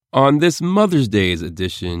On this Mother's Day's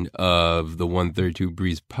edition of the 132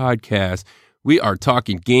 Breeze podcast, we are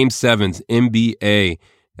talking Game 7's NBA,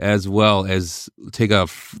 as well as take a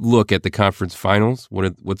look at the conference finals.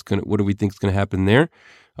 What do we think is going to happen there?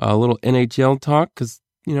 A little NHL talk, because,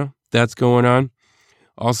 that's going on.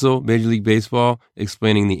 Also, Major League Baseball,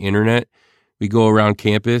 explaining the internet. We go around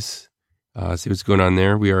campus, see what's going on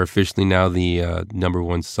there. We are officially now the number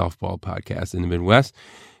one softball podcast in the Midwest.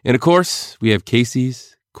 And, of course, we have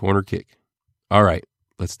Casey's Corner Kick. All right,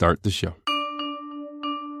 let's start the show.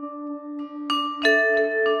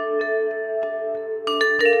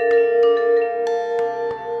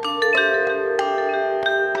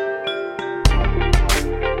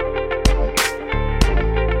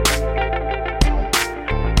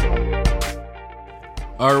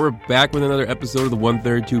 All right, we're back with another episode of the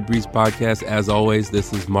 132 Breeze podcast. As always,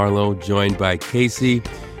 this is Marlo, joined by Casey.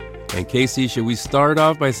 And Casey, should we start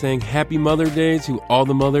off by saying Happy Mother's Day to all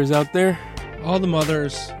the mothers out there? All the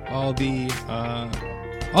mothers, all the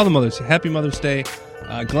mothers. Happy Mother's Day.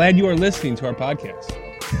 Glad you are listening to our podcast.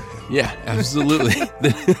 Yeah, absolutely.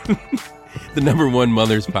 The number one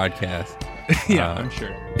mothers podcast. Yeah, I'm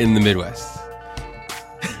sure. In the Midwest.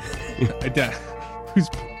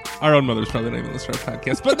 Our own mothers probably don't even listen to our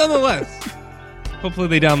podcast, but nonetheless, hopefully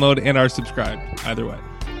they download and are subscribed. Either way,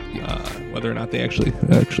 whether or not they actually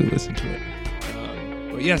listen to it.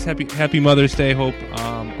 But yes, happy Mother's Day. Hope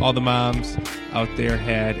all the moms out there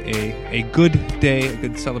had a good day, a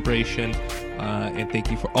good celebration, and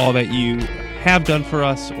thank you for all that you have done for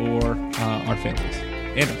us or our families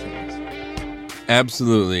and our families.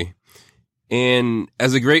 Absolutely. And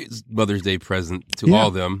as a great Mother's Day present to all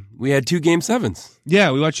of them, we had 2 Game 7s.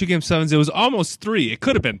 Yeah, we watched 2 Game 7s. It was almost 3. It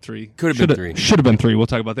could have been 3. Should have been 3. We'll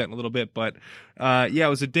talk about that in a little bit. But, it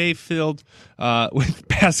was a day filled with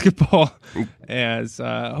basketball. As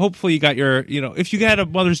hopefully you got your, if you got a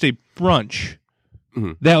Mother's Day brunch,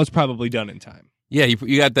 that was probably done in time. Yeah,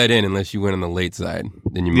 you got that in unless you went on the late side.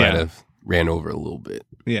 Then you might have ran over a little bit.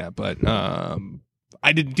 Yeah, but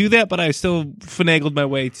I didn't do that, but I still finagled my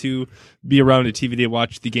way to be around a TV to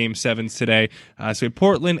watch the Game 7s today. So we had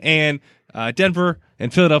Portland and Denver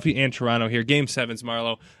and Philadelphia and Toronto here. Game 7s,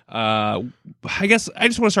 Marlo. I guess I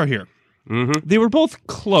just want to start here. Mm-hmm. They were both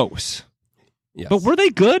close. Yes. But were they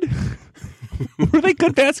good? Were they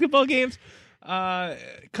good basketball games?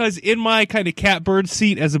 Because in my kind of catbird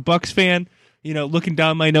seat as a Bucks fan, looking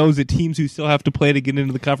down my nose at teams who still have to play to get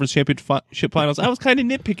into the conference championship finals, I was kind of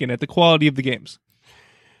nitpicking at the quality of the games.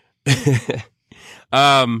 I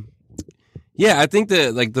think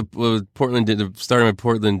that Portland starting with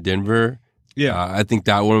Portland Denver. Yeah, I think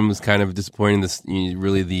that one was kind of disappointing.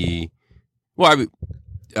 Really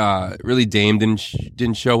Dame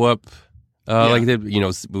didn't show up like they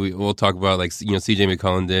did. We'll talk about CJ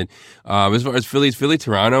McCollum did. As far as Philly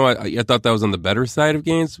Toronto, I thought that was on the better side of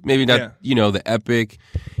games. Maybe not the epic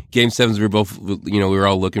Game 7s we were both we were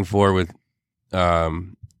all looking for with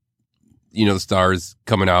the stars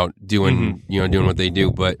coming out doing what they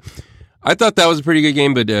do. But I thought that was a pretty good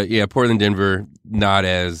game. But Portland Denver not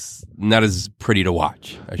as pretty to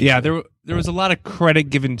watch. There was a lot of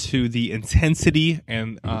credit given to the intensity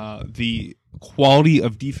and the quality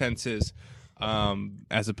of defenses,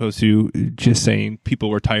 as opposed to just saying people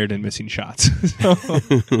were tired and missing shots. So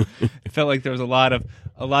it felt like there was a lot of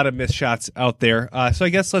missed shots out there. So I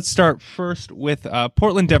guess let's start first with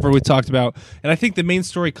Portland Denver we talked about. And I think the main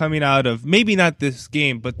story coming out of maybe not this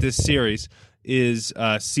game, but this series is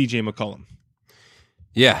CJ McCollum.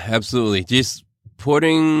 Yeah, absolutely. Just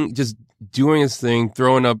doing his thing,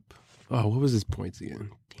 throwing up, what was his points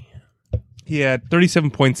again? Damn. He had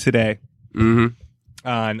 37 points today. Mm-hmm.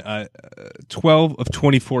 On 12 of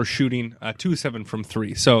 24 shooting, 2-7 from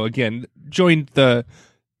 3. So again, joined the.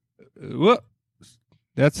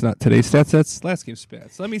 That's not today's stats. That's last game's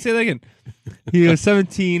stats. Let me say that again. He was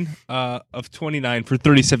 17 of 29 for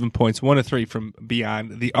 37 points, 1 of 3 from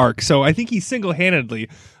beyond the arc. So I think he single-handedly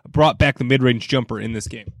brought back the mid-range jumper in this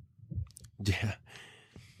game. Yeah,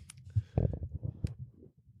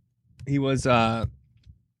 he was something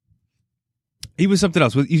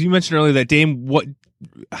else. You mentioned earlier that Dame.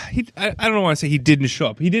 I don't want to say he didn't show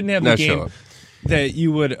up. He didn't have the game that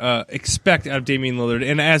you would expect out of Damian Lillard.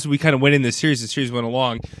 And as we kind of went in the series went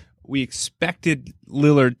along, we expected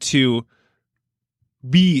Lillard to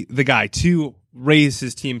be the guy to raise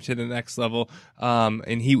his team to the next level.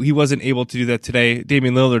 And he wasn't able to do that today.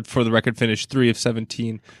 Damian Lillard, for the record, finished 3 of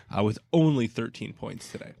 17 with only 13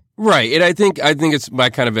 points today. Right, and I think it's my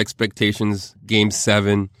kind of expectations. Game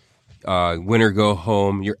 7, winner go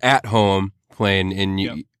home. You're at home playing,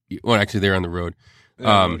 and actually they're on the road.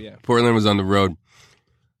 Portland was on the road,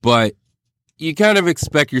 but you kind of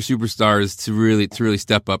expect your superstars to really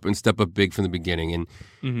step up big from the beginning. And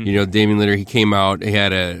Damian Lillard, he came out, he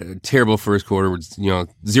had a terrible first quarter with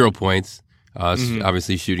 0 points,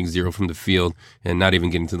 obviously shooting 0 from the field and not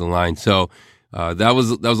even getting to the line. So that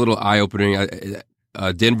was a little eye opening.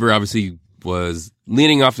 Denver obviously was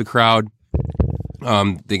leaning off the crowd.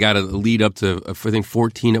 They got a lead up to I think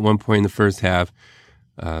 14 at one point in the first half,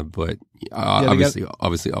 but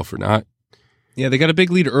obviously all for naught. Yeah, they got a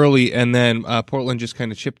big lead early, and then Portland just kind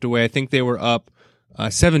of chipped away. I think they were up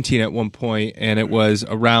 17 at one point, and it was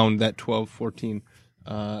around that 12-14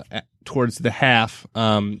 towards the half.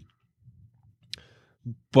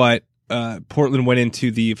 But Portland went into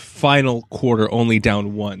the final quarter only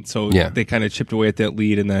down 1, so they kind of chipped away at that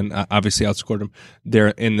lead, and then obviously outscored them there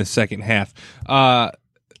in the second half.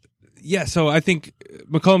 So I think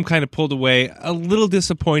McCollum kind of pulled away. A little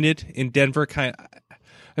disappointed in Denver.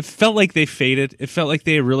 It felt like they faded. It felt like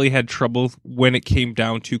they really had trouble when it came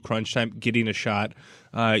down to crunch time getting a shot.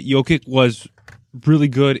 Jokic was really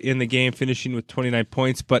good in the game, finishing with 29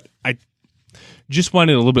 points, but I just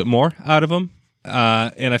wanted a little bit more out of him.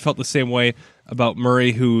 And I felt the same way about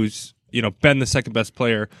Murray, who's been the second best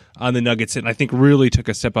player on the Nuggets, and I think really took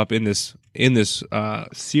a step up in this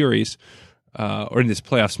series or in this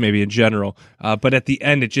playoffs maybe in general. But at the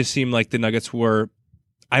end, it just seemed like the Nuggets were,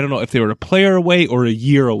 I don't know if they were a player away or a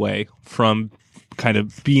year away from kind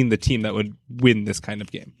of being the team that would win this kind of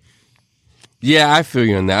game. Yeah, I feel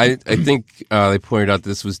you on that. I think they pointed out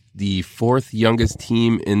this was the 4th youngest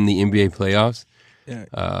team in the NBA playoffs.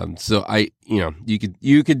 Yeah. So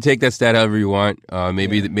you could take that stat however you want.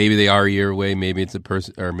 Maybe they are a year away. Maybe it's a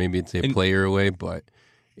person, or maybe it's a player away. But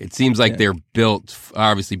it seems like they're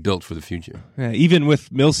obviously built for the future. Yeah, even with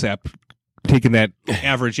Millsap taking that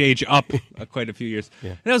average age up quite a few years. Yeah.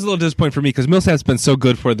 And that was a little disappointing for me because Millsap's been so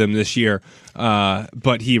good for them this year,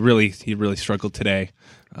 but he really struggled today,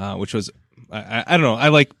 which was I don't know. I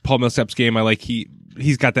like Paul Millsap's game. I like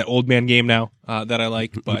he's got that old man game now that I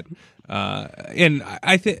like, but and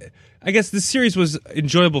I guess this series was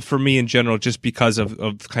enjoyable for me in general just because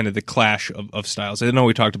of kind of the clash of styles. I know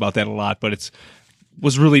we talked about that a lot, but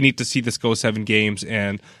was really neat to see this go 7 games,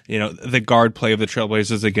 and the guard play of the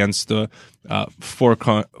Trailblazers against the front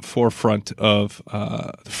court of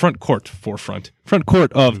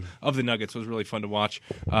the Nuggets was really fun to watch.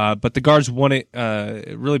 But the guards won it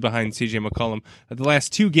really behind CJ McCollum. The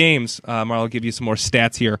last 2 games, Marl, I'll give you some more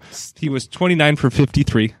stats here. He was 29 for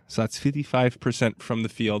 53, so that's 55% from the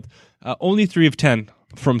field. Only 3 of 10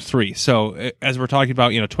 from 3. So as we're talking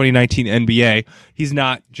about, 2019 NBA, he's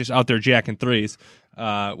not just out there jacking threes.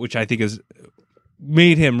 Which I think has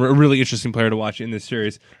made him a really interesting player to watch in this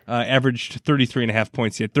series. Averaged 33.5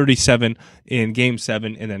 points. He had 37 in Game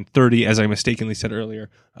 7 and then 30, as I mistakenly said earlier,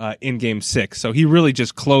 in Game 6. So he really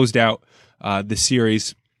just closed out the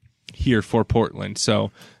series here for Portland. So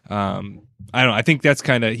I don't know. I think that's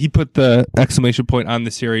kind of, he put the exclamation point on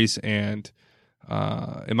the series, and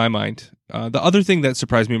in my mind. The other thing that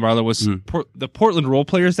surprised me, Marlo, was the Portland role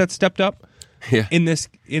players that stepped up. Yeah. In this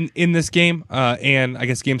game, and I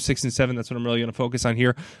guess Game 6 and 7, that's what I'm really going to focus on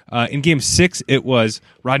here. In Game 6, it was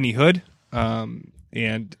Rodney Hood,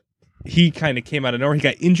 and he kind of came out of nowhere. He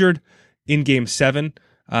got injured in Game 7,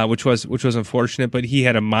 which was unfortunate, but he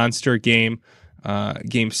had a monster game,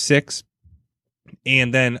 Game 6,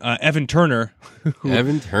 and then Evan Turner.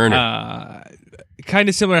 Kind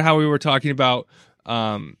of similar to how we were talking about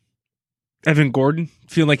Evan Gordon,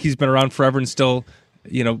 feeling like he's been around forever and still,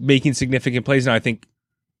 making significant plays. Now I think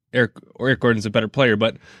Eric Gordon's a better player,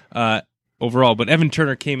 but overall, but Evan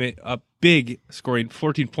Turner came up big, scoring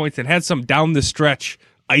 14 points and had some down the stretch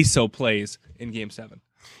ISO plays in Game 7.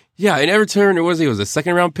 Yeah, and Evan Turner was a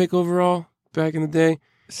second round pick overall back in the day,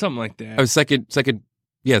 something like that. I was second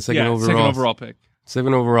overall pick.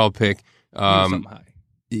 Second overall pick. Something high.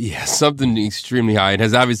 Yeah, something extremely high. It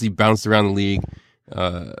has obviously bounced around the league,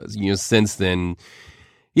 since then.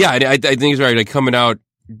 Yeah, I think he's right. Like, coming out,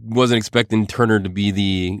 wasn't expecting Turner to be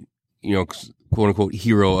the, quote unquote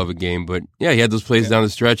hero of a game, but yeah, he had those plays down the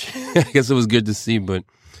stretch. I guess it was good to see, but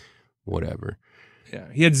whatever. Yeah,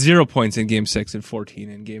 he had 0 points in Game 6 and 14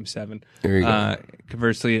 in Game 7. There you go.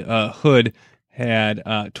 Conversely, Hood had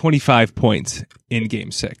 25 points in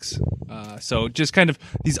Game 6. So just kind of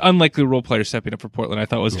these unlikely role players stepping up for Portland, I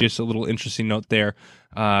thought was just a little interesting note there.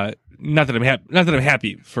 Not that I'm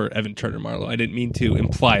happy for Evan Turner, Marlo. I didn't mean to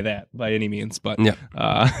imply that by any means, but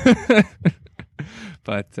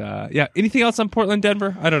Anything else on Portland,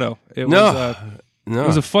 Denver? I don't know. It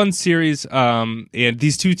was a fun series, and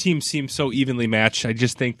these two teams seem so evenly matched. I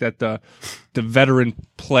just think that the veteran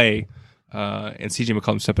play and CJ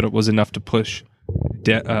McCollum stepping up was enough to push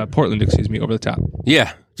Portland, over the top.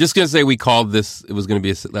 Yeah. Just going to say we called this, it was going to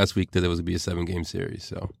be last week that it was going to be a 7-game series.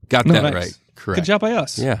 So got that nice. right. Correct. Good job by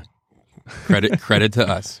us. Yeah. Credit to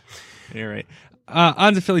us. All right.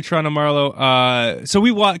 On to Philly, Toronto, Marlo. So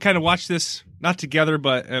we kind of watched this, not together,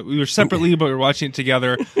 but we were separately, but we were watching it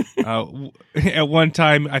together. At one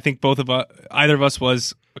time, I think either of us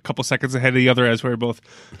was a couple seconds ahead of the other as we were both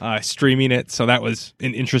streaming it. So that was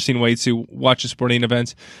an interesting way to watch a sporting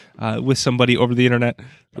event with somebody over the internet.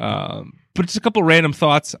 But just a couple random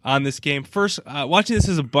thoughts on this game. First, watching this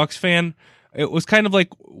as a Bucks fan, it was kind of like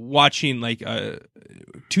watching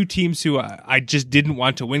two teams who I just didn't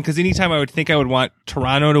want to win, because anytime I would think I would want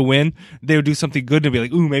Toronto to win, they would do something good and be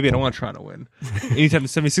like, ooh, maybe I don't want Toronto to win. Anytime the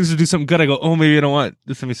 76ers do something good, I go, oh, maybe I don't want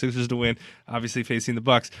the 76ers to win, obviously facing the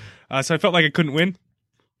Bucks. So I felt like I couldn't win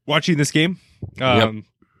watching this game.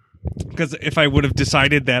 Because if I would have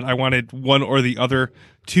decided that I wanted one or the other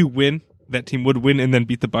to win, that team would win and then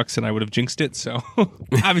beat the Bucks, and I would have jinxed it. So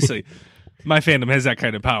obviously my fandom has that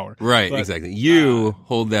kind of power. Right, but, exactly. You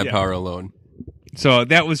hold that power alone. So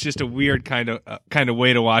that was just a weird kind of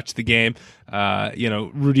way to watch the game.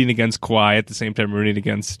 Rooting against Kawhi at the same time rooting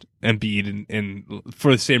against Embiid, and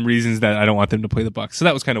for the same reasons that I don't want them to play the Bucks. So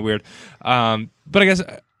that was kind of weird. But I guess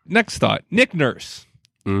next thought: Nick Nurse,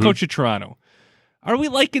 coach of Toronto. Are we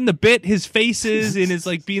liking the bit? His faces and his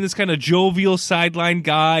being this kind of jovial sideline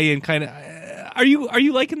guy, and kind of are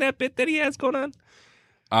you liking that bit that he has going on?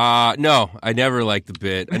 No, I never liked the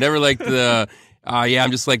bit. I never liked the. I'm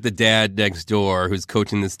just like the dad next door who's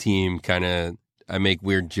coaching this team. Kind of, I make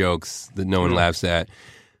weird jokes that no one laughs at.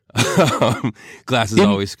 Glasses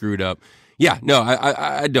always screwed up. Yeah, no,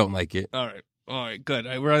 I don't like it. All right, good.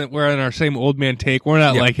 We're on our same old man take. We're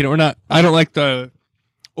not liking it. I don't like the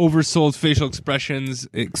oversold facial expressions,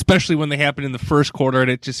 especially when they happen in the first quarter, and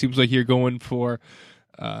it just seems like you're going for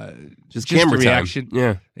just camera reaction.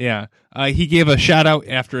 Time. Yeah. He gave a shout out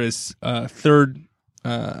after his third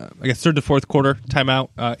to fourth quarter timeout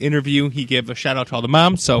interview. He gave a shout out to all the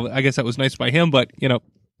moms, so I guess that was nice by him. But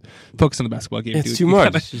focus on the basketball game. It's dude. too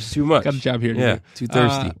much. It's too much. Got a job here. Yeah, too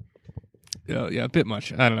thirsty. A bit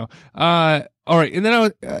much. I don't know. All right, and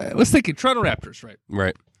then let's think it. Toronto Raptors, right?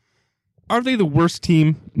 Right. Are they the worst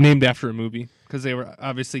team named after a movie? Because they were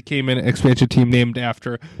obviously came in an expansion team named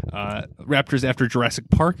after Raptors after Jurassic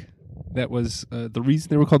Park. That was the reason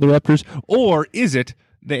they were called the Raptors. Or is it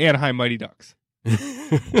the Anaheim Mighty Ducks?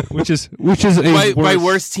 which is by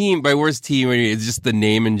worst team. It's just the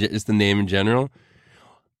name and just the name in general.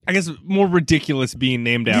 I guess more ridiculous being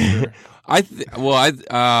named after. I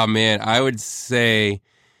would say.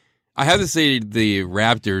 I have to say the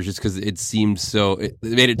Raptors just because it seems so.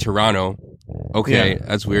 They made it Toronto. Okay,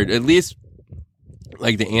 that's weird. At least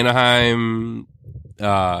like the Anaheim,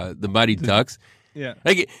 the Mighty Ducks. Yeah,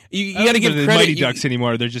 like you got to give credit. The Mighty Ducks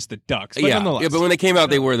anymore. They're just the Ducks. But yeah, but when they came out,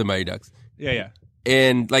 they were the Mighty Ducks. Yeah.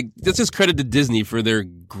 And that's just credit to Disney for their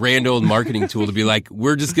grand old marketing tool to be like,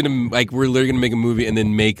 we're literally gonna make a movie and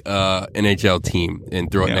then make a NHL team and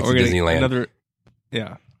throw it next to Disneyland.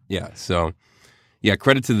 So. Yeah,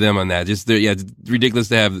 credit to them on that. It's ridiculous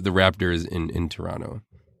to have the Raptors in Toronto.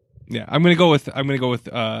 Yeah, I'm gonna go with the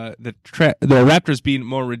Raptors being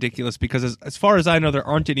more ridiculous because as far as I know, there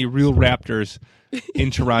aren't any real Raptors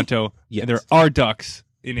in Toronto. Yes. And there are Ducks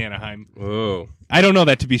in Anaheim. Whoa, I don't know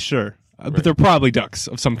that to be sure, but they're probably Ducks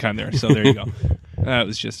of some kind there. So there you go. That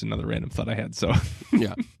was just another random thought I had. So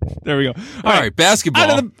yeah, there we go. All right, basketball.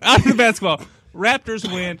 Out of the basketball, Raptors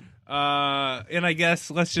win. And I guess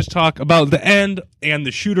let's just talk about the end and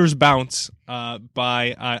the shooter's bounce on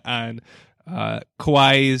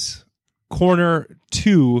Kawhi's corner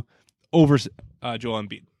 2 over Joel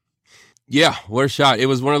Embiid. Yeah, what a shot. It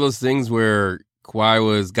was one of those things where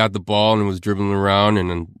Kawhi got the ball and was dribbling around, and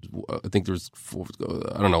then I think there was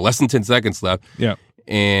less than 10 seconds left. Yeah.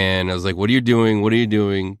 And I was like, what are you doing? What are you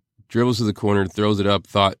doing? Dribbles to the corner, throws it up,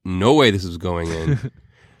 thought, no way this is going in.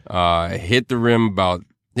 Hit the rim,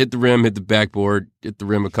 hit the backboard, hit the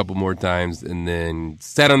rim a couple more times, and then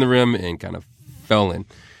sat on the rim and kind of fell in.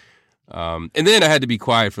 And then I had to be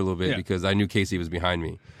quiet for a little bit because I knew Casey was behind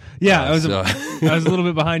me. Yeah, I was a little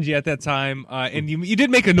bit behind you at that time, and you did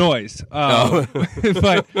make a noise,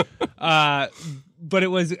 but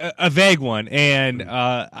it was a vague one, and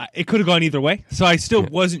it could have gone either way. So I still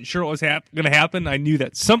wasn't sure what was going to happen. I knew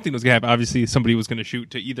that something was going to happen. Obviously, somebody was going to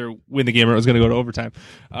shoot to either win the game or it was going to go to overtime.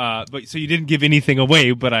 But so you didn't give anything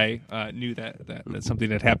away, but I knew that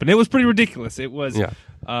something had happened. It was pretty ridiculous. It was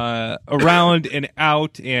around and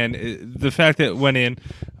out, and the fact that it went in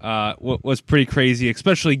was pretty crazy,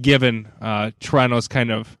 especially given Toronto's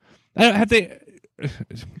kind of have they.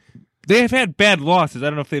 they have had bad losses. I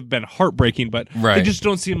don't know if they've been heartbreaking, but right. They just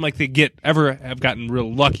don't seem like they ever have gotten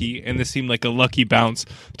real lucky, and this seemed like a lucky bounce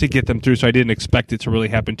to get them through, so I didn't expect it to really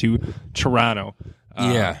happen to Toronto.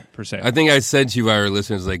 Per se. I think I said to our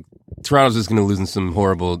listeners, like, Toronto's just going to lose in some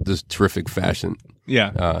horrible, just terrific fashion.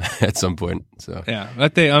 Yeah. At some point. So yeah,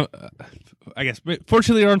 but they, I guess,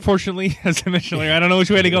 fortunately or unfortunately, as I mentioned earlier, I don't know which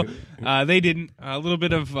way to go. They didn't. A little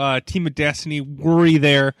bit of Team of Destiny worry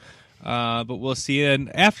there. But we'll see.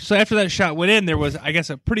 And after that shot went in, there was, I guess,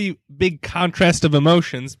 a pretty big contrast of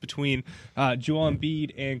emotions between Joel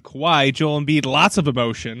Embiid and Kawhi. Joel Embiid, lots of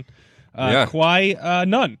emotion. Kawhi,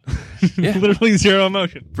 none. Literally zero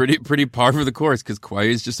emotion. Pretty par for the course, because Kawhi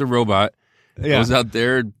is just a robot. Goes out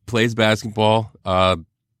there, plays basketball,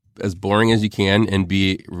 as boring as you can, and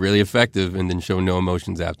be really effective, and then show no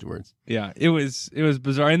emotions afterwards. Yeah, it was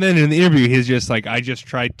bizarre. And then in the interview, he's just like, I just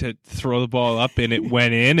tried to throw the ball up, and it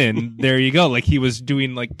went in, and there you go. Like, he was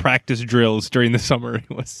doing like practice drills during the summer. It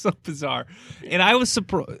was so bizarre, and I was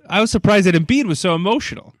surprised that Embiid was so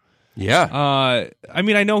emotional. Yeah. I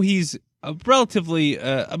mean, I know he's a relatively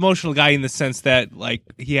emotional guy in the sense that, like,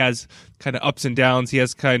 he has kind of ups and downs. He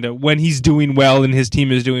has kind of, when he's doing well and his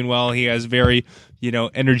team is doing well, he has very,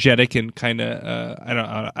 energetic and kind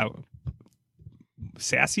of,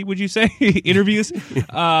 sassy, would you say, interviews.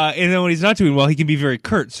 And then when he's not doing well, he can be very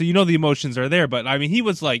curt. So, the emotions are there. But I mean, it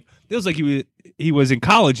was like he was in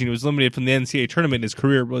college and he was eliminated from the NCAA tournament. His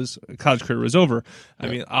college career was over. I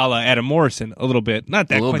mean, a la Adam Morrison, a little bit. Not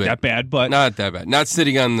that quite that bad, but not that bad. Not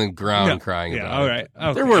sitting on the ground crying about all right. it.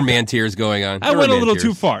 Okay. There were man tears going on. I went a little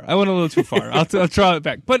too far. I'll draw it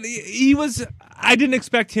back. But he was. I didn't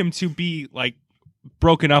expect him to be like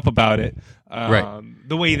broken up about it.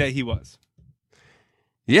 The way that he was.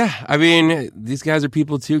 Yeah, I mean, these guys are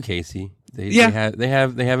people too, Casey. They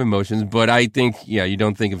have emotions, but I think you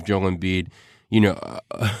don't think of Joel Embiid,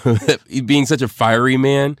 being such a fiery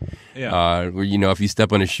man. Yeah. Where if you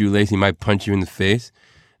step on a shoelace, he might punch you in the face.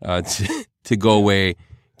 To go away,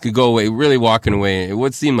 really walking away. It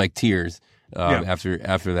would seem like tears after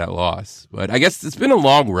that loss, but I guess it's been a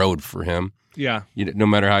long road for him. Yeah. No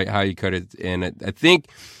matter how you cut it, and I think.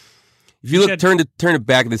 If you turn it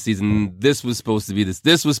back in the season, this was supposed to be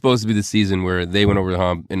the season where they went over the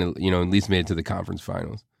hump and at least made it to the conference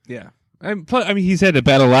finals. Yeah, I mean, he's had to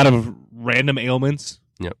battle a lot of random ailments.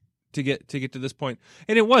 Yep. To get to this point,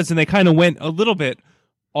 and they kind of went a little bit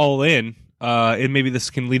all in. And maybe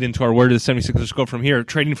this can lead into our where does the 76ers go from here?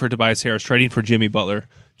 Trading for Tobias Harris, trading for Jimmy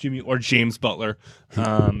or James Butler,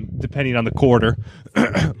 depending on the quarter.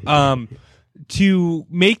 To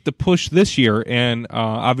make the push this year, and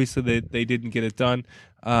obviously they didn't get it done.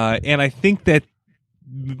 And I think that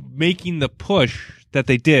making the push that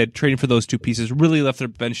they did, trading for those two pieces, really left their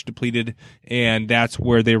bench depleted, and that's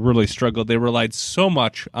where they really struggled. They relied so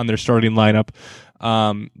much on their starting lineup.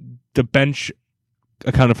 The bench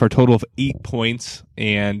accounted for a total of 8 points,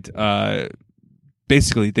 and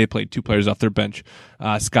basically they played two players off their bench,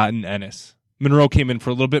 Scott and Ennis. Monroe came in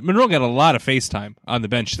for a little bit. Monroe got a lot of face time on the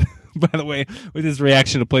bench, by the way, with his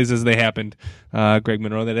reaction to plays as they happened. Greg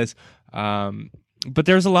Monroe, that is. But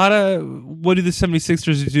there's a lot of what do the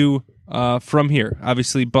 76ers do from here?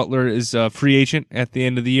 Obviously, Butler is a free agent at the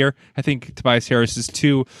end of the year. I think Tobias Harris is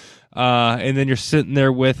too. And then you're sitting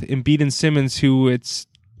there with Embiid and Simmons, who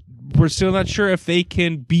we're still not sure if they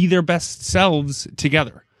can be their best selves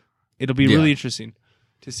together. It'll be really interesting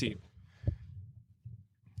to see.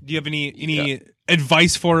 Do you have any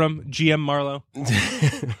advice for him, GM Marlowe?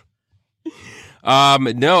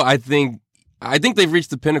 No, I think they've reached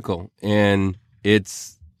the pinnacle, and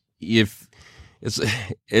it's you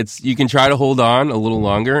can try to hold on a little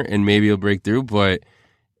longer, and maybe you'll break through, but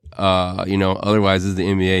otherwise it's the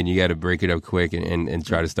NBA, and you got to break it up quick and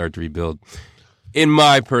try to start to rebuild. In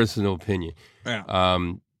my personal opinion,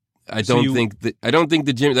 I don't think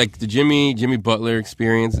the Jimmy Butler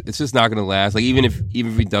experience, it's just not going to last. Like even if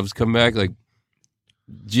he does come back, like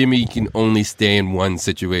Jimmy can only stay in one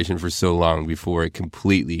situation for so long before it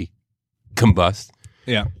completely combusts.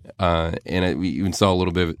 Yeah, and we even saw a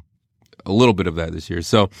little bit of that this year.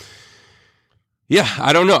 So yeah,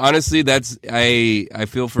 I don't know. Honestly, I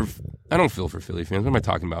don't feel for Philly fans. What am I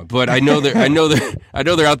talking about? But I know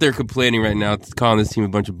they're out there complaining right now, calling this team a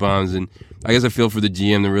bunch of bums, and I guess I feel for the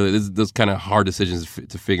GM. Those kind of hard decisions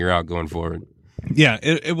to figure out going forward. Yeah,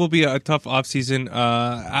 it will be a tough offseason.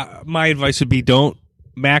 My advice would be don't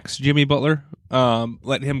max Jimmy Butler.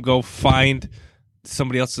 Let him go find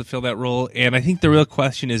somebody else to fill that role. And I think the real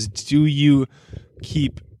question is, do you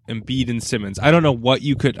keep Embiid and Simmons? I don't know what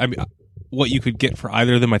you could get for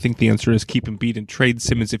either of them. I think the answer is keep Embiid and trade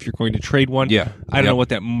Simmons if you're going to trade one. Yeah. I don't know what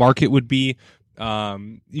that market would be.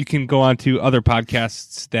 You can go on to other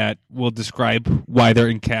podcasts that will describe why they're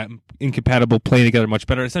incompatible playing together much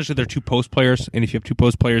better. Essentially, they're two post players, and if you have two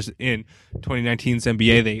post players in 2019's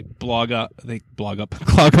NBA, they clog up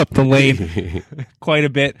the lane quite a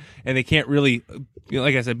bit, and they can't really,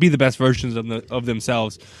 like I said, be the best versions of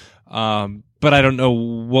themselves. But I don't know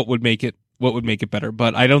what would make it better.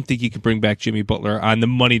 But I don't think you can bring back Jimmy Butler on the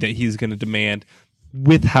money that he's going to demand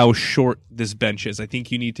with how short this bench is. I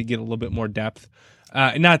think you need to get a little bit more depth.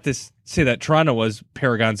 Not to say that Toronto was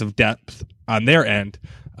paragons of depth on their end.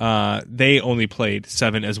 They only played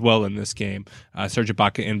 7 as well in this game. Serge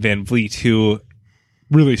Ibaka and Van Vliet, who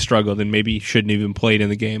really struggled and maybe shouldn't even played in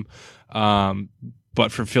the game.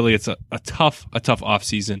 But for Philly, it's a tough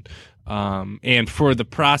offseason. And for the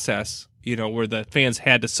process, where the fans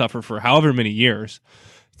had to suffer for however many years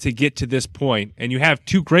to get to this point, and you have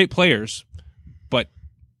two great players, but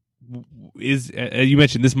as you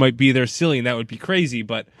mentioned, this might be their ceiling. That would be crazy.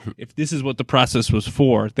 But if this is what the process was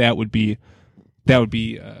for, that would be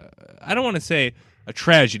I don't want to say a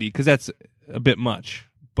tragedy because that's a bit much,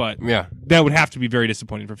 but that would have to be very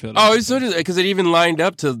disappointing for Philadelphia. Oh, so because it even lined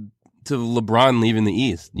up to LeBron leaving the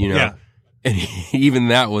East, Yeah. And even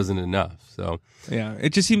that wasn't enough. So yeah,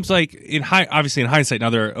 it just seems like obviously in hindsight now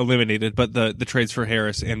they're eliminated, but the trades for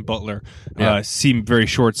Harris and Butler seem very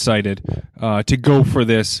short-sighted to go for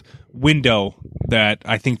this window that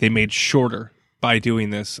I think they made shorter by doing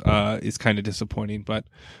this is kind of disappointing. But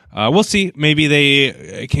we'll see. Maybe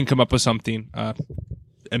they can come up with something.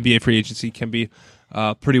 NBA free agency can be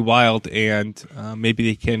pretty wild, and maybe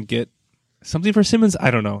they can get something for Simmons. I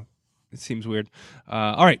don't know. It seems weird.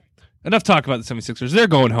 All right. Enough talk about the 76ers. They're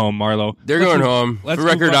going home, Marlo. They're going home. For the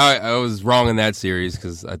record, I was wrong in that series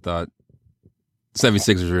because I thought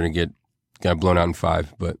 76ers were going to get blown out in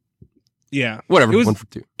 5, but yeah, whatever. 1 for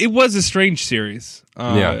 2. It was a strange series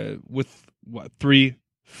with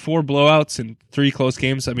 4 blowouts and 3 close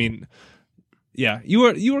games. I mean, yeah, you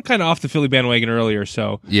were kind of off the Philly bandwagon earlier,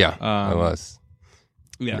 so yeah, I was.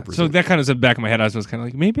 Yeah, 100%. So that kind of was in the back of my head. I was kind of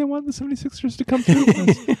like, maybe I want the 76ers to come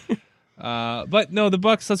through. But no, the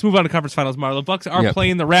Bucks. Let's move on to conference finals, Marlo. The Bucks are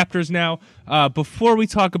playing the Raptors now. Before we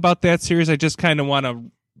talk about that series, I just kind of want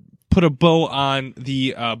to put a bow on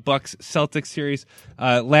the Bucks Celtics series.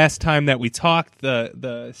 Last time that we talked,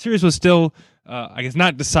 the series was still, I guess,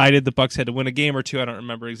 not decided. The Bucks had to win a game or two. I don't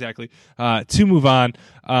remember exactly to move on.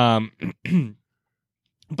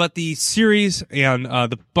 But the series and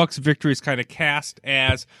the Bucks' victory is kind of cast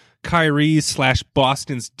as Kyrie's /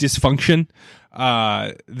 Boston's dysfunction.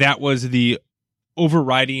 That was the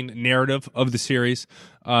overriding narrative of the series,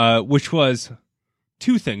 which was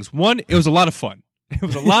 2 things. One, it was a lot of fun. It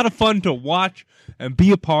was a lot of fun to watch and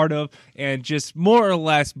be a part of and just more or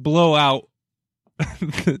less blow out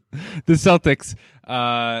the Celtics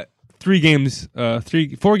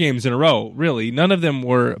 4 games in a row, really. None of them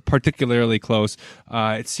were particularly close.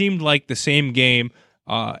 It seemed like the same game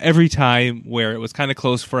every time, where it was kind of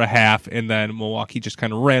close for a half, and then Milwaukee just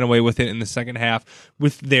kind of ran away with it in the second half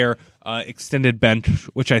with their extended bench,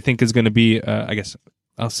 which I think is going to be, I guess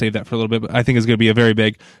I'll save that for a little bit, but I think is going to be a very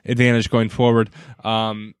big advantage going forward.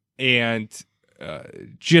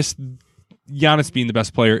 Just Giannis being the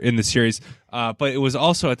best player in the series. But it was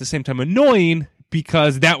also at the same time annoying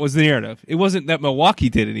because that was the narrative. It wasn't that Milwaukee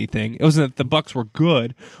did anything. It wasn't that the Bucks were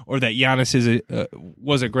good or that Giannis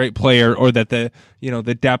was a great player or that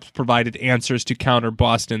the depth provided answers to counter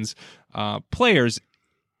Boston's players.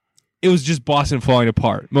 It was just Boston falling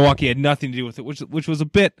apart. Milwaukee had nothing to do with it, which was a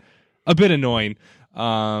bit annoying.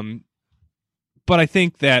 But I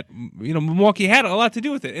think that Milwaukee had a lot to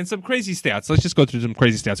do with it and some crazy stats. Let's just go through some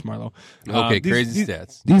crazy stats, Marlo. Okay, crazy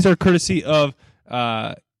stats. These are courtesy of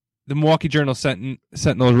the Milwaukee Journal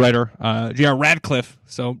Sentinel writer J.R. Radcliffe.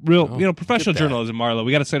 So professional journalism, Marlo.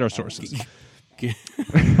 We got to cite our sources.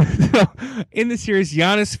 In the series,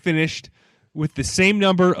 Giannis finished with the same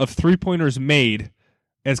number of 3-pointers made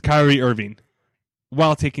as Kyrie Irving,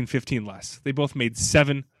 while taking 15 less. They both made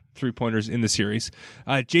 7 3-pointers in the series.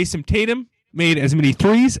 Jason Tatum made as many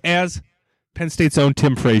threes as Penn State's own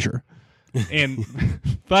Tim Frazier. And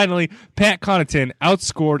finally, Pat Connaughton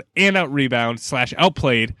outscored and out-rebound /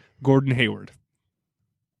 outplayed Gordon Hayward.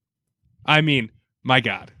 I mean, my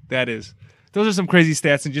God, those are some crazy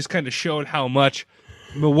stats and just kind of showed how much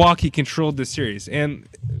Milwaukee controlled this series. And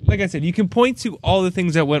like I said, you can point to all the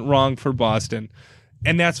things that went wrong for Boston,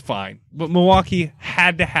 and that's fine. But Milwaukee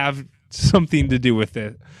had to have something to do with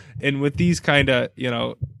it. And with these kind of,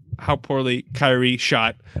 how poorly Kyrie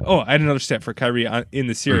shot. Oh, I had another stat for Kyrie in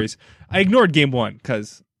the series. I ignored game 1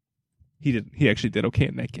 because he actually did okay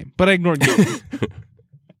in that game. But I ignored game 1.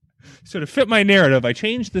 So to fit my narrative, I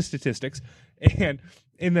changed the statistics And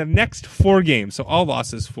in the next 4 games, so all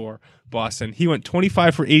losses for Boston, he went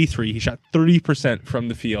 25 for 83. He shot 30% from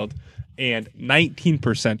the field and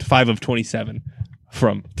 19%, 5 of 27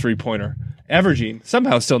 from three-pointer, averaging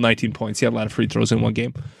somehow still 19 points. He had a lot of free throws in one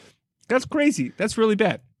game. That's crazy. That's really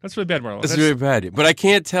bad. That's really bad, Marlo. That's really bad. But I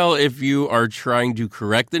can't tell if you are trying to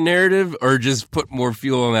correct the narrative or just put more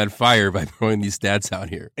fuel on that fire by throwing these stats out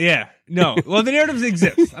here. Yeah. No. Well, the narratives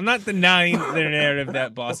exist. I'm not denying the narrative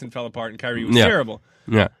that Boston fell apart and Kyrie was terrible.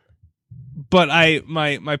 Yeah. But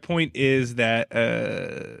my point is that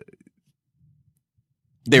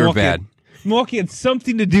they were bad. Milwaukee had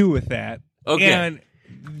something to do with that. Okay. And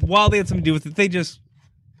while they had something to do with it, they just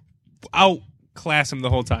outclass them the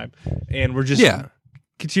whole time. And we're just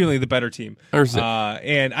continually the better team.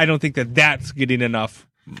 And I don't think that that's getting enough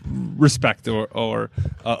respect or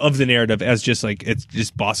of the narrative as just like it's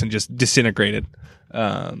just Boston just disintegrated.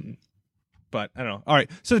 But I don't know. All right.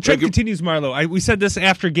 So the trend continues, Marlo. We said this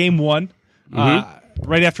after game 1.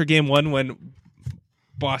 Right after game 1 when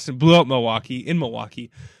Boston blew out Milwaukee in Milwaukee.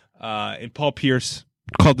 And Paul Pierce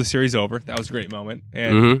called the series over. That was a great moment.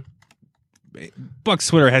 And Bucks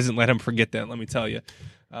Twitter hasn't let him forget that, let me tell you.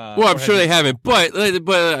 Well, I'm sure they haven't, but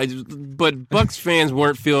Bucks fans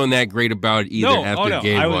weren't feeling that great about it either after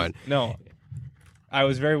game 1. No, I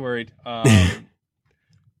was very worried, and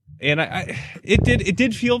it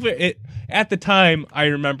did feel at the time. I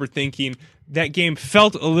remember thinking that game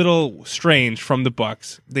felt a little strange from the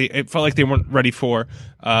Bucks. It felt like they weren't ready for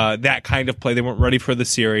that kind of play. They weren't ready for the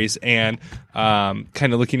series, and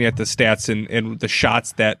kind of looking at the stats and the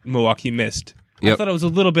shots that Milwaukee missed. I thought it was a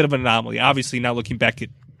little bit of an anomaly. Obviously, now looking back, it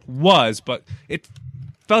was, but it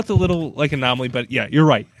felt a little like an anomaly. But yeah, you're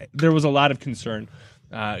right. There was a lot of concern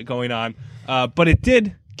going on, but it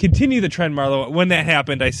did continue the trend, Marlo. When that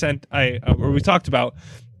happened, we talked about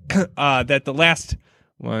that the last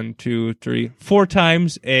 1, 2, 3, 4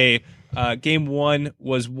 times a game 1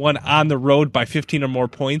 was won on the road by 15 or more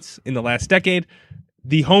points in the last decade.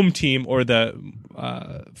 The home team or the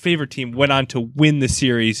favorite team went on to win the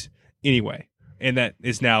series anyway. And that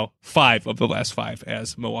is now 5 of the last 5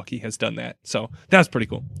 as Milwaukee has done that. So that's pretty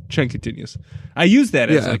cool. Trend continues. I use that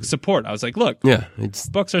as like support. I was like, look,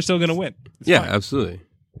 Bucks are still going to win. It's fine. Absolutely.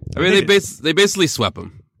 I mean, they basically swept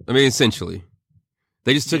them. I mean, essentially.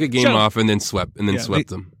 They just took a game off and then swept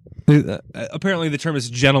them. Apparently the term is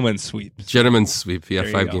gentleman's sweep. Gentleman's sweep.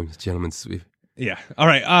 Yeah, 5 games. Gentleman's sweep. Yeah. All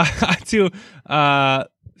right.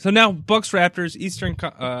 So now Bucks Raptors Eastern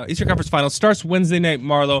Conference Finals starts Wednesday night.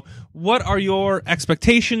 Marlo, what are your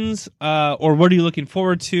expectations, or what are you looking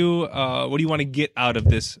forward to? What do you want to get out of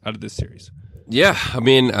this series? Yeah, I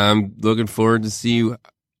mean, I'm looking forward to see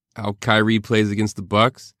how Kyrie plays against the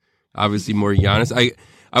Bucks. Obviously, more Giannis.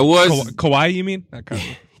 I was Kawhi. You mean? Not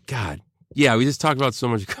Kyrie. God. Yeah, we just talked about so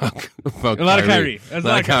much about a lot of Kyrie. A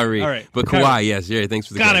lot of Kyrie. All right, but Kawhi, yes, yeah. Thanks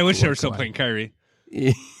for the God. I wish they were still playing Kyrie.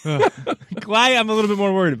 Kawhi, I'm a little bit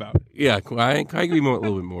more worried about. Yeah, Kawhi can be a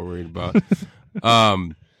little bit more worried about.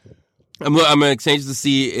 I'm anxious to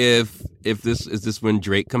see if this is when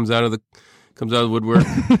Drake comes out of the woodwork.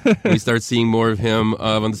 We start seeing more of him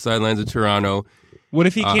on the sidelines of Toronto. What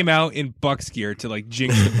if he came out in Bucks gear to like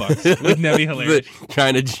jinx the Bucks? Wouldn't that be hilarious?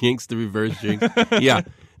 Trying to jinx the reverse jinx. Yeah,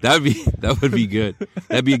 that would be good.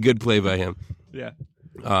 That'd be a good play by him. Yeah.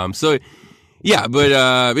 But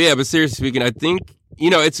seriously speaking, I think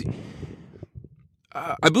it's.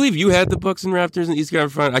 I believe you had the Bucks and Raptors in the East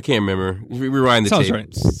Conference Final. I can't remember. Rewind the tape. Sounds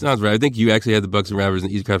right. Sounds right. I think you actually had the Bucks and Raptors in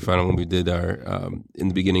the East Conference Final when we did our in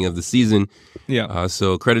the beginning of the season. Yeah.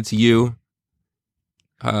 So credit to you.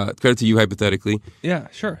 Credit to you, hypothetically. Yeah,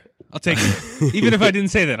 sure. I'll take it. Even if I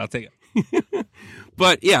didn't say that, I'll take it.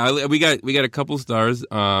 But yeah, we got a couple stars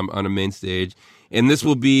on a main stage, and this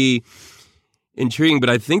will be intriguing. But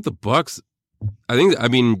I think the Bucks.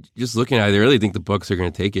 Just looking at it, I really think the Bucks are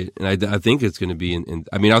going to take it, and I think it's going to be in.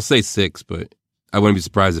 I'll say 6, but I wouldn't be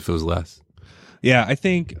surprised if it was less. Yeah, I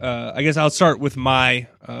think. I guess I'll start with my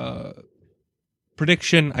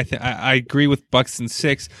prediction. I agree with Bucks in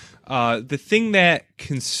 6. The thing that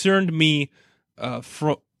concerned me,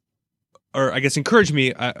 encouraged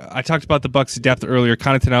me. I talked about the Bucks' depth earlier.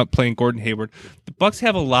 Connaughton out playing Gordon Hayward. The Bucks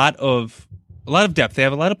have a lot of depth. They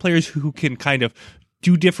have a lot of players who can kind of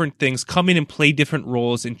do different things, come in and play different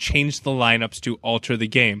roles, and change the lineups to alter the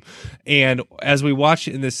game. And as we watch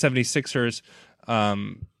in this 76ers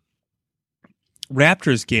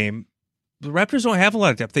Raptors game, the Raptors don't have a lot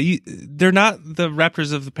of depth. They're not the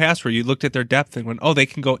Raptors of the past where you looked at their depth and went, oh, they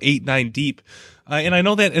can go 8-9 deep. And I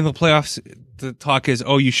know that in the playoffs, the talk is,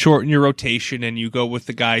 oh, you shorten your rotation and you go with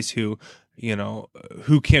the guys who,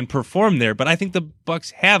 who can perform there. But I think the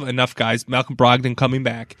Bucks have enough guys, Malcolm Brogdon coming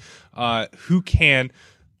back, who can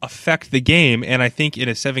affect the game. And I think in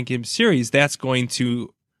a 7-game series, that's going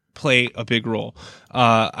to play a big role.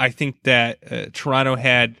 I think that Toronto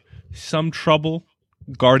had some trouble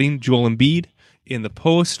guarding Joel Embiid in the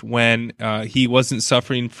post when he wasn't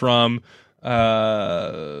suffering from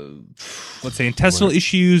let's say intestinal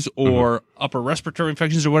issues or upper respiratory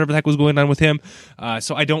infections or whatever the heck was going on with him.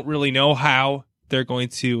 So I don't really know how they're going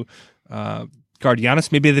to guard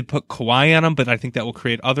Giannis. Maybe they put Kawhi on him, but I think that will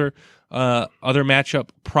create other matchup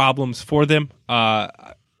problems for them.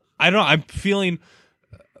 I don't know. I'm feeling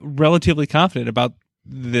relatively confident about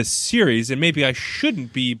this series, and maybe I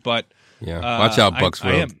shouldn't be, but watch out, Bucks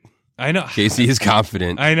Road. I know. Casey is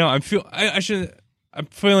confident. I know. I'm feeling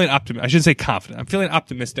optimistic. I shouldn't say confident. I'm feeling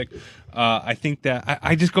optimistic. I think that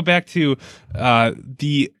I just go back to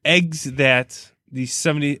the eggs that the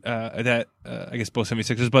 70 I guess both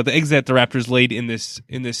 76ers, but the eggs that the Raptors laid in this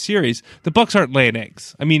series. The Bucks aren't laying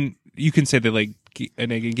eggs. I mean, you can say they laid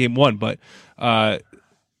an egg in game 1, but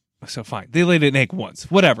so fine, they laid an egg once.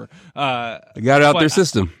 Whatever. They got it out their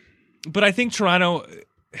system. But I think Toronto,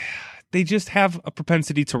 they just have a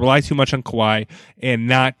propensity to rely too much on Kawhi, and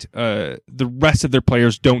not the rest of their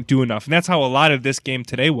players don't do enough. And that's how a lot of this game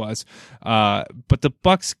today was. But the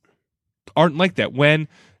Bucks aren't like that. When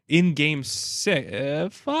in game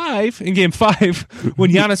 5,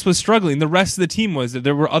 when Giannis was struggling, the rest of the team was that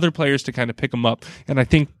there were other players to kind of pick him up. And I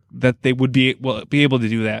think that they would be able to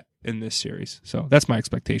do that in this series. So that's my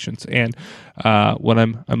expectations and what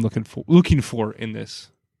I'm looking for in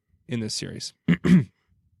this series.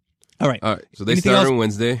 All right. So they start on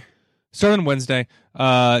Wednesday. Start on Wednesday.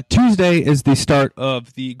 Tuesday is the start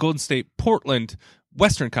of the Golden State Portland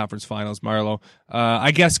Western Conference Finals, Marlo.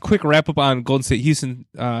 I guess quick wrap up on Golden State Houston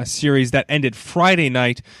series that ended Friday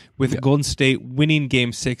night with Golden State winning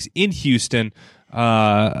Game 6 in Houston.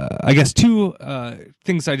 I guess two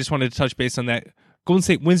things I just wanted to touch base on that. Golden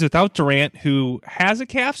State wins without Durant, who has a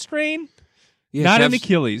calf strain, not an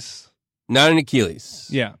Achilles. Not an Achilles.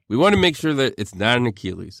 Yeah. We want to make sure that it's not an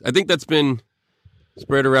Achilles. I think that's been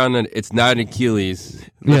spread around that it's not an Achilles.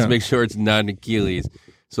 Let's make sure it's not an Achilles.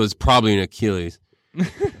 So it's probably an Achilles.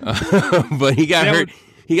 But he got hurt.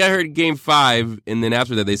 He got hurt in Game 5, and then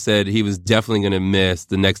after that, they said he was definitely going to miss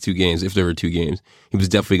the next 2 games. If there were 2 games, he was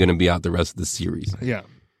definitely going to be out the rest of the series. Yeah.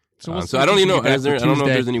 So I don't even know. I don't know if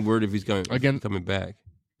there's any word if he's coming back.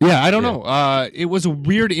 Yeah, I don't know. It was a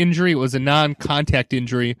weird injury. It was a non-contact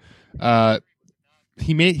injury.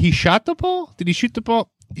 He shot the ball. Did he shoot the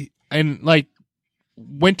ball? And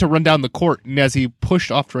went to run down the court, and as he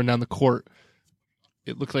pushed off to run down the court,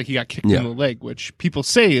 it looked like he got kicked in the leg, which people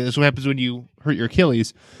say is what happens when you hurt your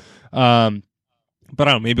Achilles. But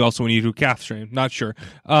I don't know, maybe also when you do a calf strain. Not sure.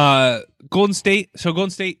 Golden State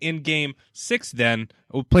in Game 6 then,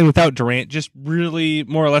 playing without Durant, just really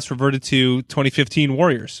more or less reverted to 2015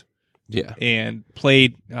 Warriors. Yeah. And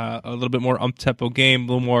played a little bit more up-tempo game, a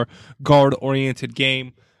little more guard-oriented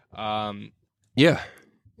game. Yeah.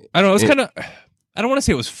 I don't know, it was kind of... I don't want to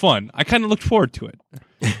say it was fun. I kind of looked forward to it.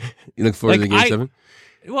 You look forward to Game 7?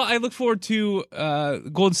 Well, I look forward to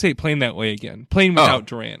Golden State playing that way again, playing without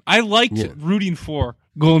Durant. I liked rooting for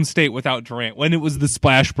Golden State without Durant when it was the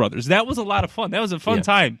Splash Brothers. That was a lot of fun. That was a fun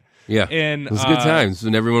time. Yeah, and it was good times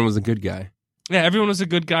when everyone was a good guy. Yeah, everyone was a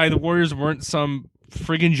good guy. The Warriors weren't some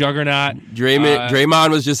friggin' juggernaut.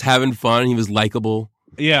 Draymond was just having fun. He was likable.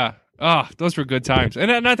 Yeah. Oh, those were good times.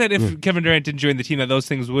 And not that if Kevin Durant didn't join the team that those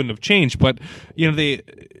things wouldn't have changed, but it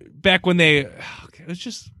was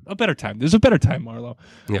just a better time. There's a better time, Marlo.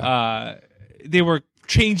 Yeah. They were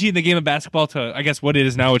changing the game of basketball to, I guess, what it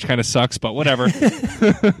is now, which kind of sucks, but whatever.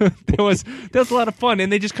 That was a lot of fun,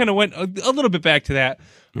 and they just kind of went a little bit back to that,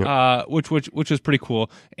 which was pretty cool.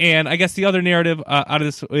 And I guess the other narrative out of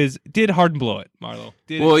this is, did Harden blow it, Marlo?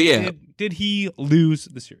 Did he lose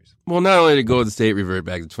the series? Well, not only did Golden State revert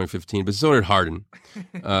back to 2015, but so did Harden.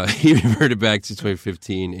 He reverted back to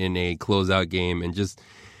 2015 in a closeout game, and just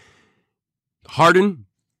Harden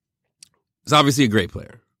is obviously a great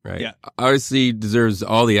player, right? Yeah. Obviously deserves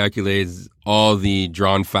all the accolades, all the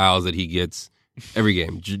drawn fouls that he gets every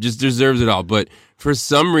game. Just deserves it all. But for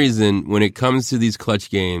some reason, when it comes to these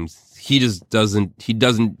clutch games, he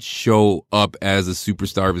doesn't show up as a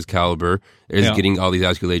superstar of his caliber, as getting all these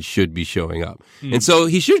accolades should be showing up. And so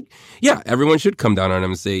everyone should come down on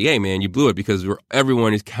him and say, hey, man, you blew it, because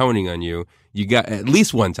everyone is counting on you. You got at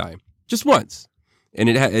least one time, just once. And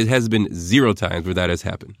it has been 0 times where that has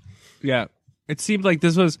happened. Yeah. It seemed like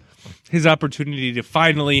this was his opportunity to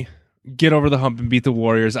finally get over the hump and beat the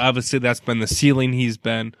Warriors. Obviously, that's been the ceiling he's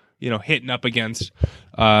been hitting up against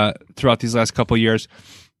throughout these last couple of years.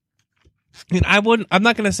 And I'm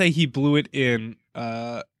not going to say he blew it in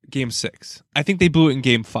Game 6. I think they blew it in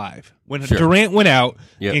Game 5 when Durant went out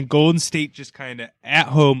and Golden State just kind of at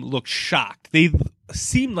home looked shocked. They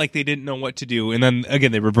seemed like they didn't know what to do, and then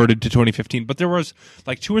again they reverted to 2015. But there was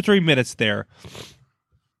like 2 or 3 minutes there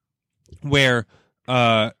where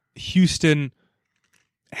Houston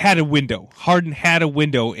had a window. Harden had a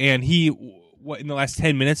window, and in the last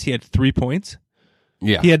 10 minutes he had 3 points.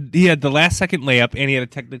 Yeah, he had the last second layup, and he had a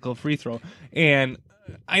technical free throw. And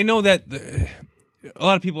I know that a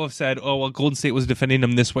lot of people have said, "Oh, well, Golden State was defending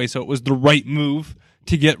him this way, so it was the right move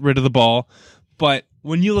to get rid of the ball." But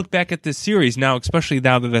when you look back at this series now, especially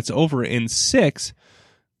now that that's over in 6,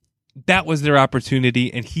 that was their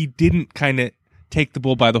opportunity, and he didn't kind of take the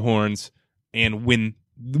bull by the horns and win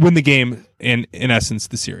the game and, in essence,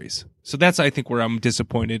 the series. So that's, I think, where I'm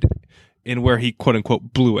disappointed in where he, quote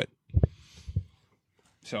unquote, blew it.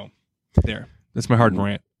 So there, that's my Harden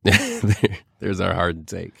rant. There's our Harden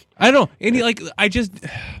take. I don't know.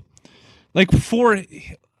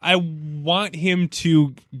 I want him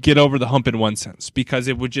to get over the hump in one sense, because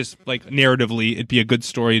it would just, narratively, it'd be a good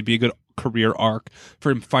story. It'd be a good career arc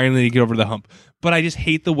for him finally to get over the hump. But I just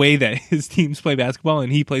hate the way that his teams play basketball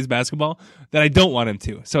and he plays basketball, that I don't want him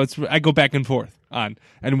to. So I go back and forth on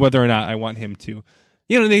and whether or not I want him to.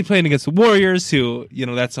 They playing against the Warriors, who,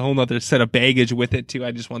 that's a whole other set of baggage with it too.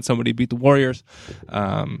 I just want somebody to beat the Warriors.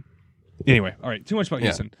 Anyway, all right, too much about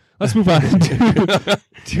Houston. Let's move on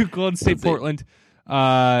to Golden State Portland.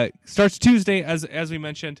 Starts Tuesday, as we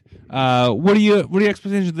mentioned. What are your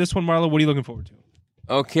expectations of this one, Marlo? What are you looking forward to?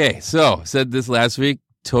 Okay, so said this last week.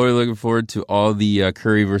 Totally looking forward to all the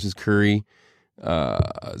Curry versus Curry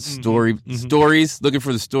stories. Looking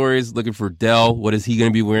for the stories. Looking for Dell. What is he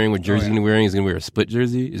going to be wearing? What jersey is he going to be wearing? Is he going to wear a split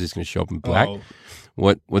jersey? Is this going to show up in black? Oh.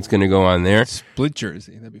 What's going to go on there? Split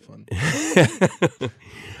jersey. That'd be fun.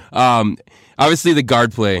 Obviously, the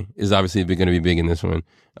guard play is obviously going to be big in this one.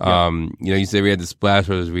 You say we had the Splash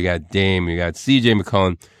Brothers. We got Dame. We got C.J.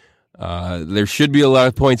 McCollum. There should be a lot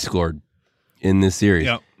of points scored in this series.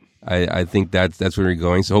 Yep. I think that's where we're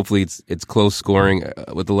going. So hopefully it's close scoring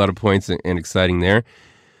with a lot of points and exciting there.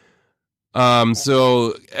 As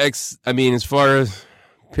far as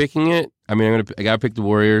picking it, I gotta pick the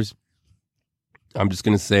Warriors. I'm just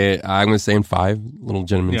gonna say it. I'm gonna say in 5, little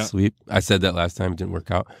gentleman's sweep. I said that last time, it didn't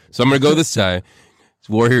work out, so I'm gonna go this time. It's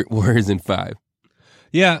Warriors in 5.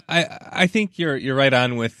 Yeah, I think you're right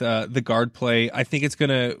on with the guard play. I think it's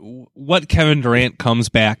gonna what Kevin Durant comes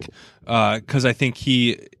back, because I think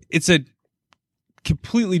it's a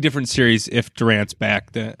completely different series if Durant's back,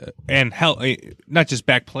 and not just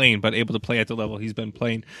back playing, but able to play at the level he's been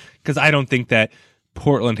playing. Because I don't think that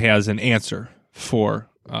Portland has an answer for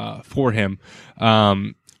him.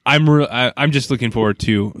 I'm just looking forward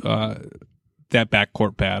to that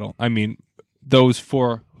backcourt battle. I mean, those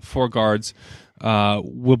four guards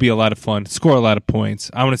will be a lot of fun, score a lot of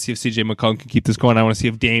points. I want to see if C.J. McCollum can keep this going. I want to see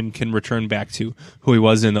if Dame can return back to who he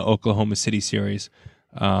was in the Oklahoma City series.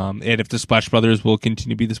 And if the Splash Brothers will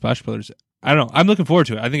continue to be the Splash Brothers. I don't know. I'm looking forward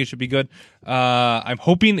to it. I think it should be good. I'm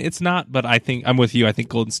hoping it's not, but I think I'm with you. I think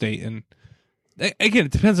Golden State, and again,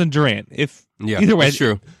 it depends on Durant. Either way, that's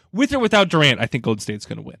true. With or without Durant, I think Golden State's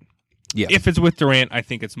going to win. Yeah. If it's with Durant, I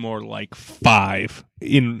think it's more like 5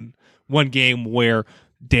 in one game where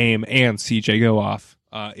Dame and CJ go off.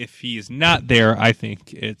 If he is not there, I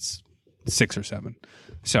think it's 6 or 7.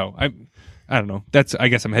 So I don't know. I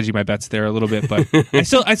guess I'm hedging my bets there a little bit, but I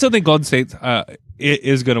still think Golden State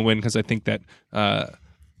is going to win, because I think that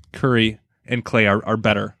Curry and Clay are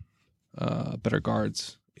better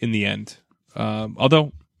guards in the end.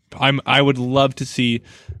 Although I would love to see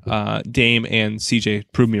Dame and CJ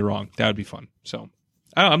prove me wrong. That would be fun. So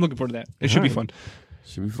I'm looking forward to that. It should be fun.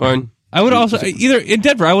 Should be fun. I would also either in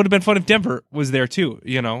Denver. I would have been fun if Denver was there too.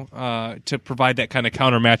 To provide that kind of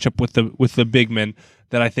counter matchup with the big men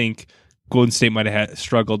that I think Golden State might have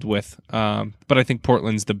struggled with. But I think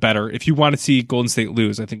Portland's the better. If you want to see Golden State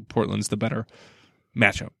lose, I think Portland's the better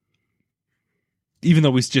matchup. Even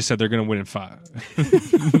though we just said they're going to win in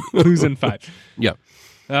 5, lose in 5. Yeah.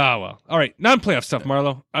 Oh well. All right. Non-playoff stuff,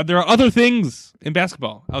 Marlo. There are other things in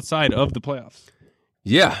basketball outside of the playoffs.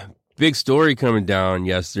 Yeah. Big story coming down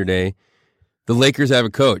yesterday. The Lakers have a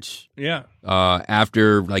coach. Yeah.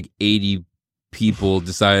 After 80 people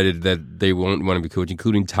decided that they won't want to be coach,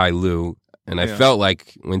 including Ty Lue. And I felt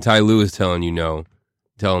like when Ty Lue is telling you no,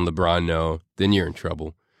 telling LeBron no, then you're in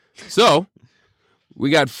trouble. So we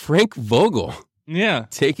got Frank Vogel. Yeah.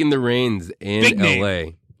 Taking the reins in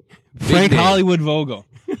LA. Frank Hollywood Vogel.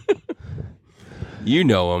 You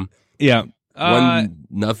know him. Yeah.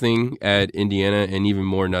 1-0 at Indiana, and even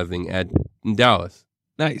more nothing at Dallas.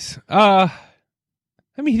 Nice. I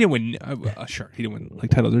mean, he didn't win. Sure, he didn't win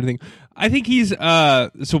like titles or anything. I think he's.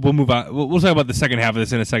 So we'll move on. We'll talk about the second half of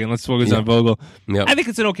this in a second. Let's focus on Vogel. Yep. I think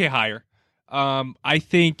it's an okay hire. I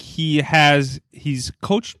think he's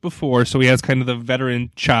coached before, so he has kind of the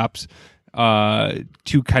veteran chops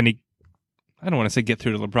to kind of. I don't want to say get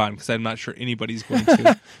through to LeBron because I'm not sure anybody's going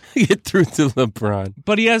to get through to LeBron.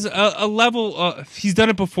 But he has a level. He's done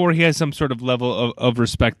it before. He has some sort of level of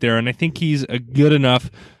respect there, and I think he's a good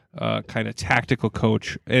enough kind of tactical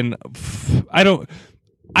coach. And I don't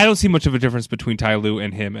see much of a difference between Ty Lue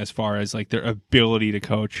and him as far as like their ability to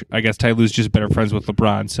coach. I guess Ty Lue's just better friends with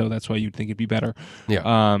LeBron, so that's why you'd think it'd be better.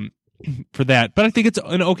 Yeah. For that, but I think it's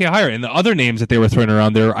an okay hire. And the other names that they were throwing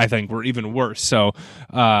around there, I think, were even worse. So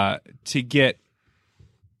to get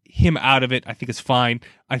him out of it, I think is fine.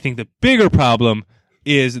 I think the bigger problem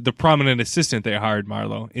is the prominent assistant they hired,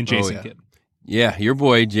 Marlo, in Jason Kidd. Yeah, your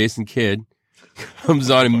boy Jason Kidd comes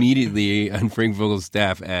on immediately on Frank Vogel's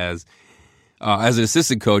staff as an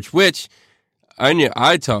assistant coach, which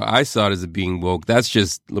I saw it as it being woke. That's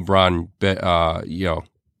just LeBron,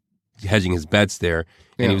 hedging his bets there.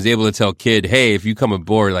 And he was able to tell Kidd, hey, if you come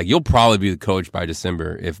aboard, like you'll probably be the coach by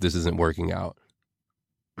December if this isn't working out.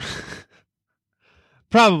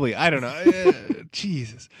 Probably. I don't know.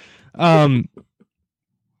 Jesus.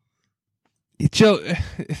 Joe,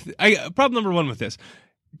 problem number one with this.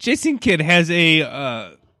 Jason Kidd has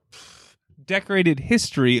a decorated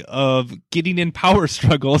history of getting in power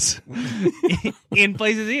struggles in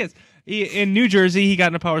places he is. In New Jersey, he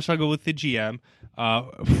got in a power struggle with the GM.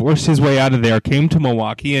 Forced his way out of there, came to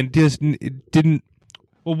Milwaukee, and just didn't.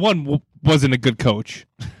 Well, one, wasn't a good coach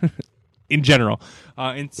in general,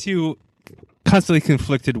 and two, constantly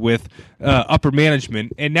conflicted with upper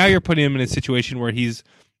management. And now you're putting him in a situation where he's,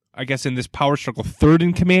 I guess, in this power struggle, third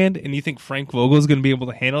in command, and you think Frank Vogel is going to be able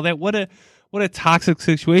to handle that? What a toxic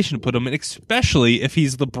situation to put him in, especially if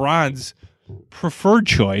he's LeBron's preferred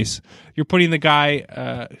choice. You're putting the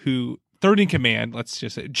guy who third in command. Let's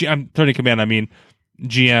just say third in command. I mean,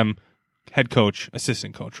 GM, head coach,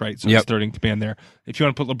 assistant coach, right? So he's third in command there. If you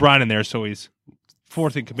want to put LeBron in there, so he's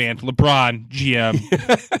fourth in command. LeBron, GM.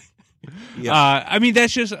 I mean,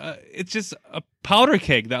 that's just it's just a powder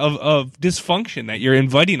keg of dysfunction that you're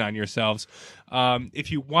inviting on yourselves.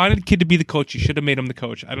 If you wanted Kidd to be the coach, you should have made him the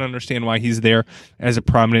coach. I don't understand why he's there as a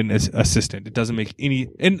prominent assistant. It doesn't make any.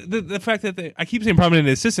 And the fact that I keep saying prominent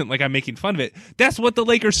assistant like I'm making fun of it. That's what the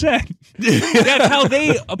Lakers said. That's how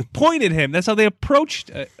they appointed him. That's how they approached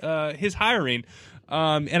his hiring.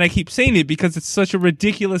 And I keep saying it because it's such a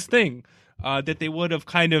ridiculous thing that they would have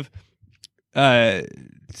kind of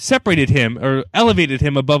separated him or elevated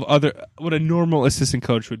him above what a normal assistant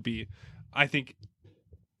coach would be. I think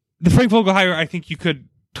the Frank Vogel hire, I think you could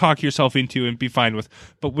talk yourself into and be fine with.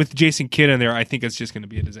 But with Jason Kidd in there, I think it's just going to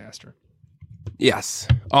be a disaster. Yes.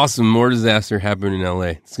 Awesome. More disaster happened in LA.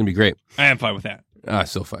 It's going to be great. I am fine with that. I'm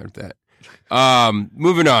still fine with that.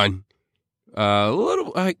 Moving on.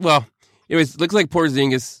 Anyways, looks like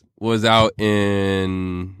Porzingis was out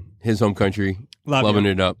in his home country, clubbing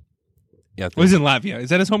it up. Yeah, he was in Latvia. Is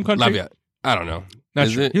that his home country? Latvia. I don't know. Not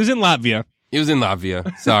sure. He was in Latvia. He was in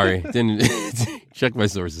Latvia. Sorry. Didn't check my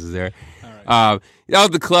sources there. All right. Out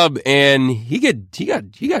of the club, and he got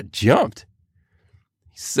jumped.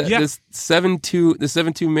 This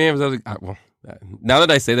 7-2 man was like, now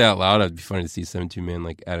that I say that out loud, it'd be funny to see 7-2 man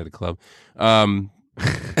like out of the club.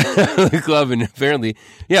 The club, and apparently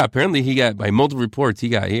he got, by multiple reports, he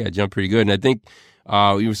got jumped pretty good. And I think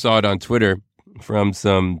we saw it on Twitter from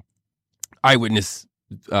some eyewitness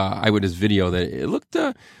video that it looked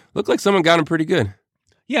like someone got him pretty good.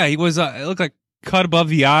 Yeah, he was. It looked like cut above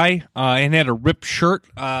the eye, and had a ripped shirt.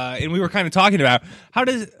 And we were kind of talking about how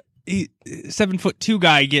does 7'2"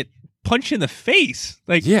 guy get punched in the face?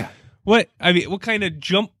 Like, yeah, what kind of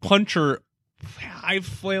jump puncher, high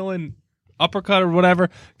flailing uppercut or whatever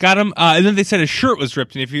got him? And then they said his shirt was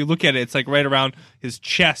ripped, and if you look at it, it's like right around his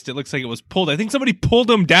chest. It looks like it was pulled. I think somebody pulled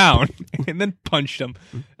him down and then punched him.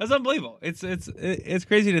 That's unbelievable. It's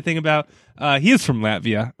crazy to think about. He is from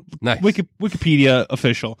Latvia. Nice. Wikipedia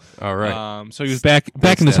official. All right. So he was back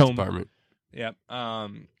in his home department. Yeah.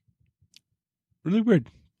 Really weird.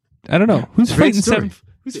 I don't know. Yeah, who's fighting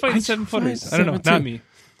 7-footers? I don't know. Not me.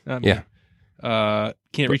 Yeah.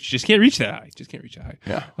 Can't reach that high. Just can't reach that high.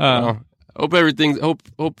 Yeah. Hope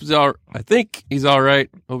he's all. I think he's all right.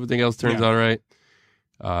 Hope everything else turns all right.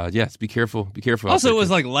 Yes. Be careful. Be careful. Also, it was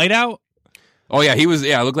like light out. Oh yeah, he was.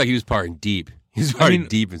 Yeah, it looked like he was partying deep. He was partying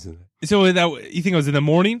deep. So you think it was in the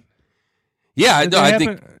morning? Yeah,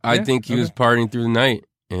 I think he was partying through the night,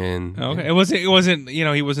 And okay, it wasn't.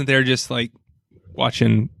 He wasn't there just like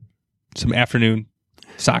watching some afternoon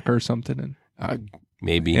soccer or something. And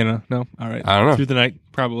maybe no, all right. I don't know. Through the night,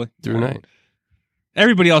 probably Through the night.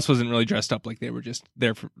 Everybody else wasn't really dressed up like they were just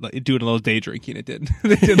there for like, doing a little day drinking. It did.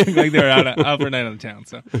 They didn't look like they were out overnight on the town.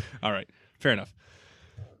 So, all right, fair enough.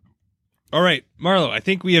 All right, Marlo, I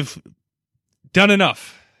think we have done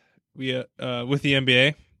enough. We with the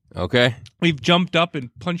NBA. Okay. We've jumped up and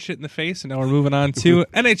punched it in the face, and now we're moving on to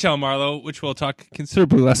NHL, Marlo, which we'll talk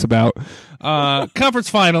considerably less about. Conference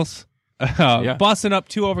finals. Boston up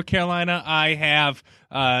 2 over Carolina. I have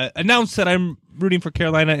announced that I'm rooting for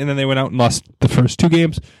Carolina, and then they went out and lost the first 2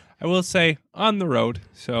 games. I will say on the road,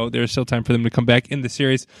 so there's still time for them to come back in the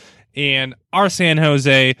series. And our San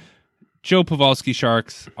Jose Joe Pavelski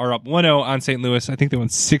Sharks are up 1-0 on St. Louis. I think they won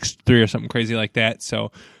 6-3 or something crazy like that.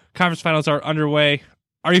 So conference finals are underway.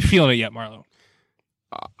 Are you feeling it yet, Marlo?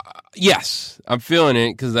 Yes, I'm feeling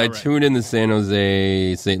it because I tuned in the San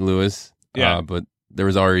Jose St. Louis. But there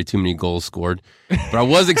was already too many goals scored. But I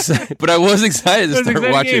was excited. to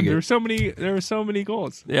start watching it. There were so many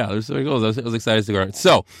goals. Yeah, there's so many goals. I was excited to go.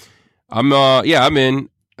 So I'm I'm in.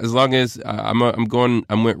 As long as I'm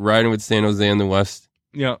riding with San Jose in the West.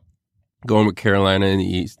 Yeah. Going with Carolina in the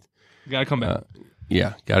East. You gotta come back.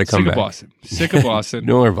 Gotta come back. Sick of Boston.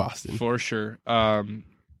 No more Boston. For sure.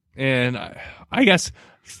 And I guess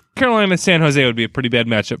Carolina San Jose would be a pretty bad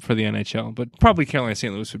matchup for the NHL, but probably Carolina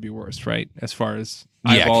St. Louis would be worse, right? As far as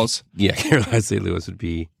eyeballs. Yeah, Carolina St. Louis would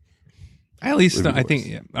be. At least I think.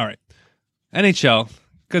 Yeah. All right. NHL,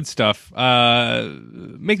 good stuff.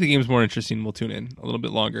 Make the games more interesting. We'll tune in a little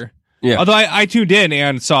bit longer. Yeah. Although I tuned in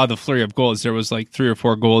and saw the flurry of goals. There was like 3 or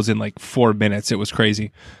 4 goals in like 4 minutes. It was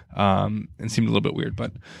crazy, and seemed a little bit weird.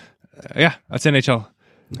 But that's NHL.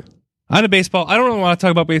 On to baseball. I don't really want to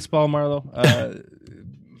talk about baseball, Marlo.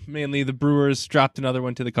 Mainly the Brewers dropped another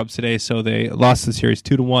one to the Cubs today, so they lost the series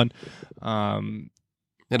 2-1.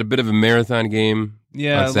 Had a bit of a marathon game.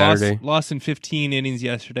 Yeah, on Saturday. Lost in 15 innings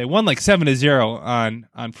yesterday. Won like 7-0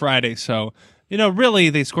 on Friday. So really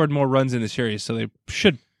they scored more runs in the series, so they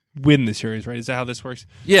should win the series, right? Is that how this works?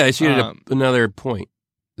 Yeah, they should get another point.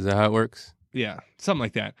 Is that how it works? Yeah, something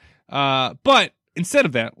like that. But instead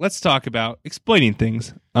of that, let's talk about explaining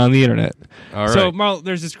things on the internet. All right. So, Marl,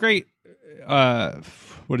 there's this great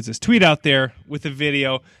tweet out there with a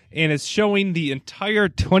video, and it's showing the entire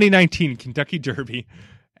 2019 Kentucky Derby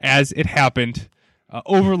as it happened,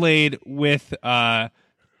 overlaid with the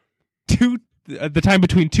time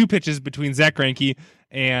between 2 pitches between Zach Greinke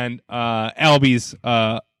and Albies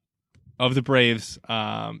of the Braves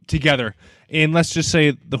together. And let's just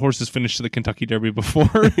say the horses finished the Kentucky Derby before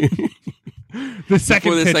the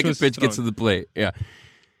second pitch gets to the plate.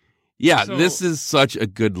 Yeah. So, this is such a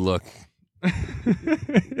good look.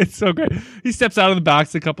 It's so great. He steps out of the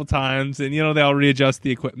box a couple times, and they all readjust the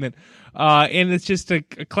equipment, and it's just a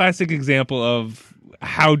classic example of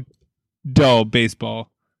how dull baseball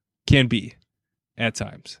can be at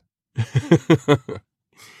times.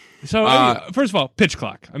 So, first of all, pitch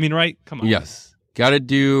clock. I mean, right? Come on. Yes, got to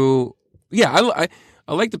do. Yeah,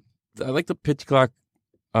 I like the pitch clock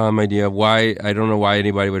idea. Why I don't know why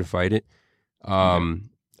anybody would fight it.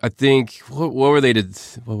 I think what were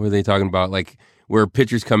they talking about? Like where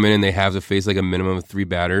pitchers come in and they have to face like a minimum of 3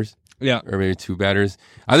 batters. Yeah, or maybe 2 batters.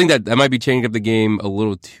 I think that might be changing up the game a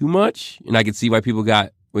little too much, and I can see why people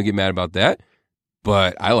would get mad about that.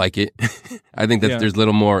 But I like it. I think that there's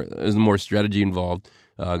more strategy involved.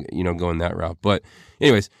 Going that route. But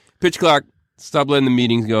anyways, pitch clock, stop letting the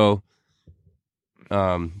meetings go.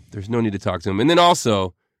 There's no need to talk to them. And then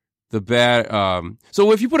also the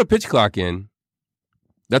so if you put a pitch clock in,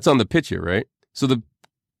 that's on the pitcher, right? So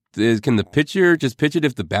can the pitcher just pitch it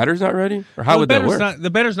if the batter's not ready? Or how would that work?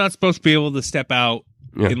 The batter's not supposed to be able to step out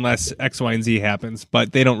unless X, Y, and Z happens,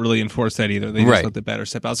 but they don't really enforce that either. They just let the batter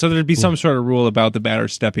step out. So there'd be some sort of rule about the batter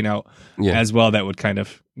stepping out as well that would kind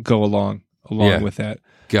of go along with that.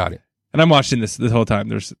 Got it. And I'm watching this the whole time.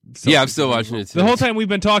 I'm still watching it too. The whole time we've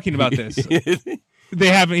been talking about this.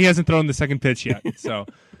 He hasn't thrown the second pitch yet. So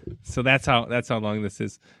that's how long this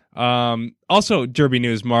is. Also Derby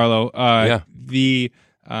news, Marlo. The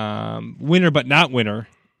winner but not winner,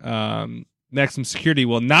 Maximum Security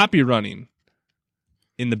will not be running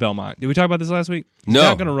in the Belmont. Did we talk about this last week? No. They're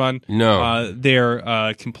not going to run. No.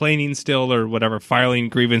 They're complaining still or whatever, filing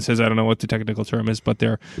grievances. I don't know what the technical term is, but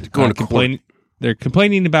they're going to complain. They're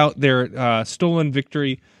complaining about their stolen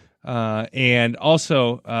victory, and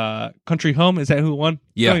also Country Home. Is that who won?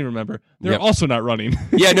 Yeah. I don't even remember. They're also not running.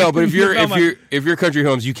 Yeah, no, but if you're Country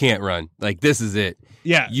Homes, you can't run. Like this is it.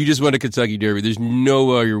 Yeah, you just won a Kentucky Derby. There's no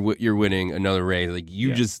way you're winning another race. Like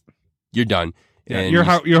you're done. Yeah, And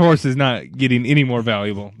your horse is not getting any more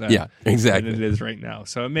valuable exactly. than it is right now.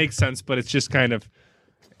 So it makes sense, but it's just kind of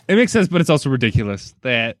it makes sense, but it's also ridiculous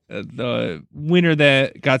that the winner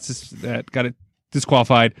that got it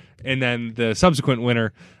disqualified and then the subsequent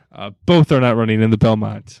winner both are not running in the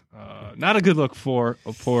Belmont. Not a good look for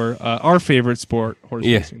our favorite sport, horse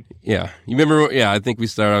racing. Yeah. You remember? Yeah, I think we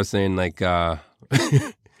started out saying like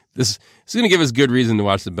this is going to give us good reason to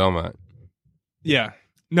watch the Belmont. Yeah.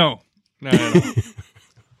 No, not at all.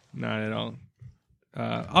 Not at all.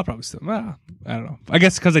 I'll probably still. Well, I don't know. I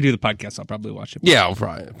guess because I do the podcast, I'll probably watch it. Yeah, I'll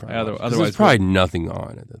probably otherwise, there's probably nothing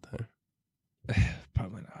on at that time.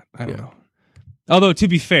 Probably not. I don't know. Although, to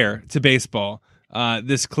be fair to baseball,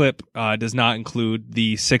 this clip does not include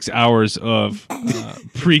the 6 hours of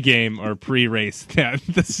pre-game or pre-race that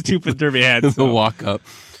the stupid Derby had. The walk-up.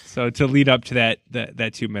 So to lead up to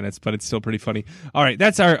that 2 minutes, but it's still pretty funny. All right,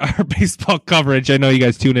 that's our baseball coverage. I know you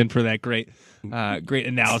guys tune in for that great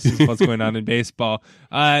analysis of what's going on in baseball.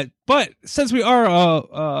 But since we are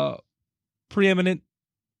a preeminent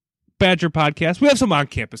Badger podcast, we have some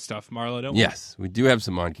on-campus stuff, Marlo, don't we? Yes, we do have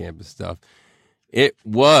some on-campus stuff. It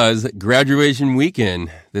was graduation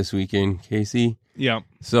weekend this weekend, Casey. Yeah.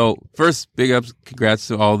 So first, big ups, congrats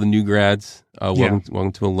to all the new grads.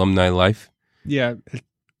 Welcome to alumni life. Yeah.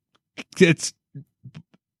 It's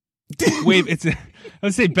wait.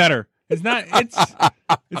 Let's say better. It's not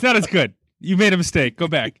as good. You made a mistake. Go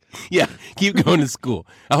back. Yeah, keep going to school.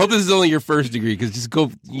 I hope this is only your first degree because just go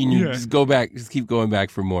back. Just keep going back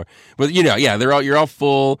for more. But you're all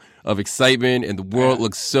full of excitement, and the world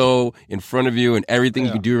looks so in front of you, and everything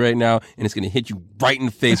you can do right now, and it's going to hit you right in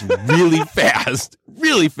the face really fast,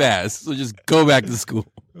 really fast. So just go back to school.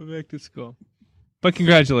 Go back to school. But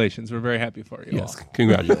congratulations. We're very happy for you. Yes,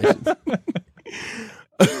 congratulations.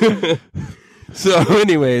 So,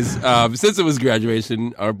 anyways, since it was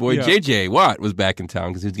graduation, our boy JJ Watt was back in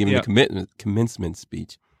town because he was giving the commencement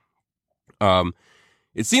speech.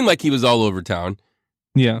 It seemed like he was all over town.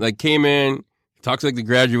 Yeah. Like, came in, talks like the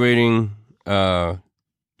graduating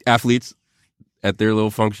athletes at their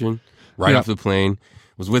little function, right off the plane.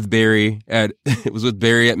 Was with Barry at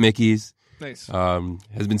Mickey's. Nice.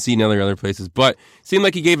 Has been seen in other places, but seemed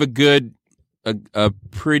like he gave a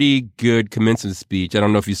pretty good commencement speech. I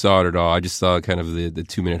don't know if you saw it at all. I just saw kind of the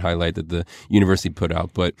 2-minute highlight that the university put out,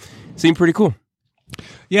 but it seemed pretty cool.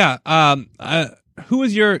 Yeah. Who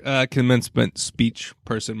was your commencement speech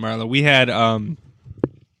person, Marla? We had a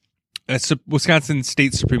Wisconsin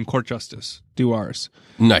State Supreme Court Justice do ours.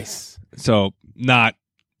 Nice. So not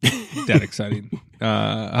that exciting.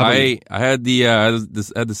 I had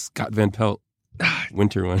the Scott Van Pelt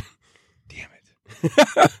winter one. Damn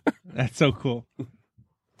it. That's so cool.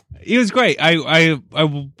 It was great. I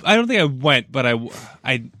don't think I went, but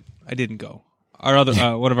I didn't go. Our other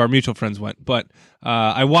one of our mutual friends went, but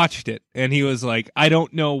I watched it, and he was like, "I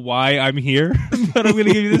don't know why I'm here, but I'm going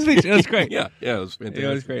to give you this speech." It was great. Yeah, it was fantastic. It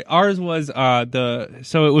was great. Ours was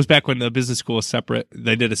so it was back when the business school was separate.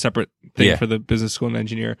 They did a separate thing for the business school and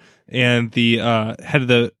engineer, and the head of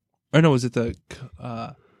the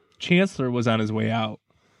chancellor was on his way out,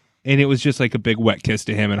 and it was just like a big wet kiss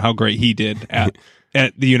to him and how great he did at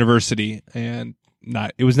the university, and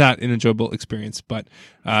it was not an enjoyable experience, but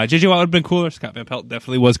JJ Watt would have been cooler. Scott Van Pelt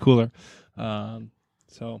definitely was cooler.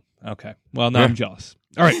 So okay, well now I'm jealous.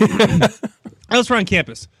 All right, else we're on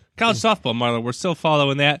campus. College softball, Marlon. We're still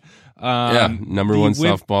following that. Number one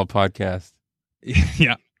softball podcast.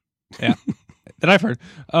 Yeah, that I've heard.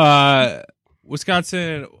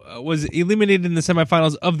 Wisconsin was eliminated in the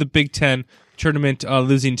semifinals of the Big Ten tournament,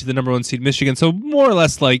 losing to the number 1 seed Michigan. So more or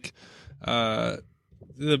less like the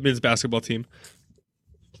men's basketball team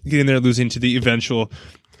getting there, losing to the eventual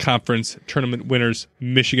conference tournament winners,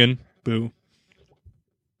 Michigan. Boo.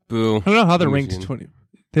 I don't know how they're ranked.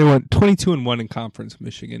 They went 22-1 in conference.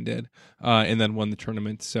 Michigan did, and then won the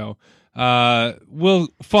tournament. So we'll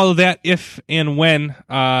follow that if and when.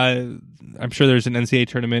 I'm sure there's an NCAA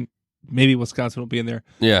tournament. Maybe Wisconsin will be in there.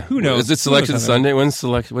 Yeah. Who knows? Is it Selection Sunday? When's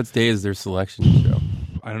selection? What day is their selection show?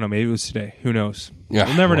 I don't know. Maybe it was today. Who knows? Yeah.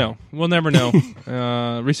 We'll never know. We'll never know.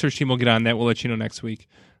 Research team will get on that. We'll let you know next week.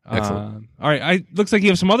 Excellent. All right. Looks like you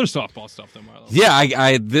have some other softball stuff, though, Marlo. Yeah.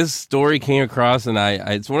 I this story came across, and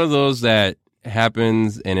it's one of those that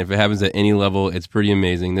happens, and if it happens at any level, it's pretty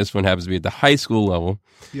amazing. This one happens to be at the high school level.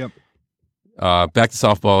 Yep. Back to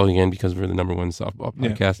softball again because we're the number 1 softball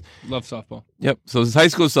podcast. Yeah. Love softball. Yep. So it's high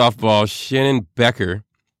school softball. Shannon Becker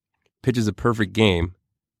pitches a perfect game,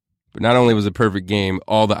 but not only was it a perfect game,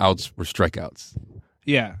 all the outs were strikeouts.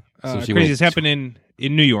 Yeah. So crazy. This happened in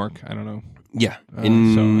New York. I don't know. Yeah. So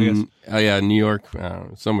I guess. New York.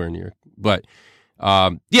 Somewhere in New York. But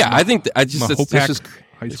I think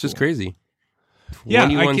it's just crazy.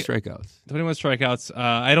 21 strikeouts. 21 strikeouts.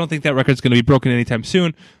 I don't think that record's going to be broken anytime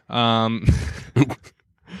soon.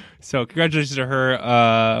 So congratulations to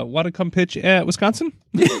her. Want to come pitch at Wisconsin?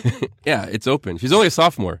 Yeah, it's open. She's only a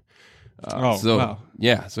sophomore. Wow.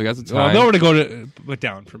 Yeah, so we got some time. Well, nowhere to go but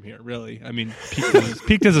down from here, really. I mean,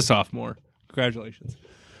 peaked as a sophomore. Congratulations.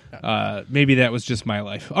 Maybe that was just my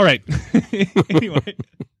life. All right. Anyway.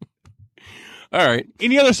 All right.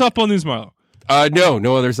 Any other softball news, Marlo?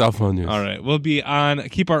 No other softball news. All right. We'll be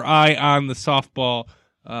keep our eye on the softball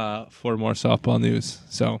for more softball news.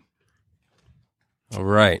 So. All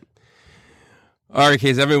right. All right,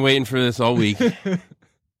 Case, I've been waiting for this all week.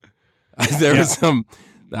 There was some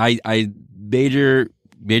major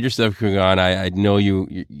stuff going on. I know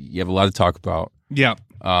you have a lot to talk about. Yeah.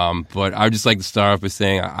 But I would just like to start off with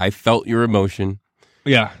saying I felt your emotion.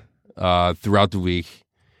 Yeah. Throughout the week.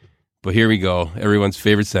 But here we go. Everyone's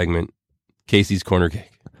favorite segment, Casey's Corner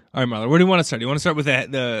Cake. All right, Marlon, where do you want to start? Do you want to start with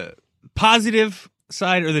the positive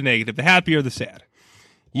side or the negative, the happy or the sad?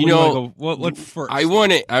 What first?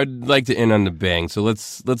 I'd like to end on the bang. So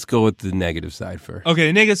let's go with the negative side first. Okay,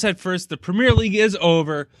 the negative side first. The Premier League is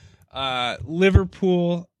over.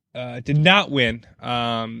 Liverpool did not win.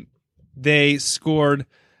 They scored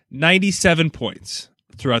 97 points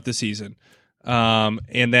throughout the season,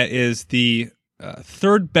 and that is the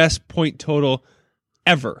third best point total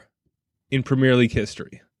ever in Premier League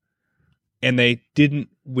history. And they didn't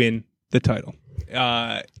win the title.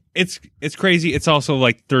 It's crazy. It's also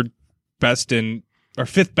like third best or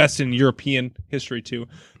fifth best in European history too.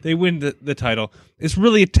 They win the title. It's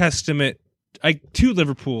really a testament to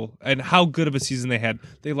Liverpool and how good of a season they had.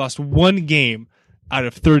 They lost one game out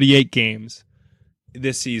of 38 games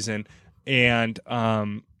this season and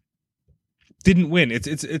didn't win.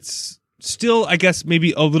 It's still, I guess,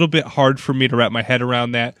 maybe a little bit hard for me to wrap my head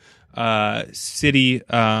around that.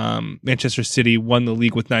 Manchester City won the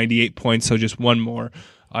league with 98 points, so just one more.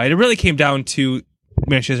 It really came down to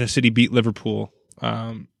Manchester City beat Liverpool.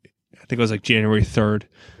 I think it was like January 3rd,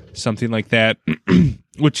 something like that,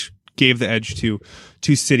 which gave the edge to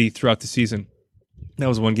City throughout the season. That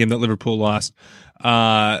was one game that Liverpool lost.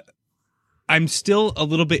 I'm still a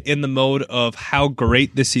little bit in the mode of how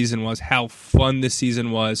great this season was, how fun this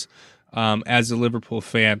season was as a Liverpool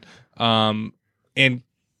fan. And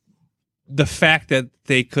the fact that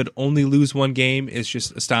they could only lose one game is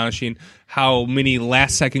just astonishing. How many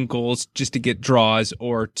last-second goals just to get draws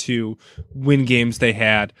or to win games they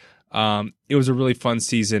had. It was a really fun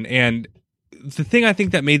season. And the thing I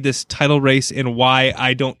think that made this title race and why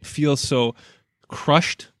I don't feel so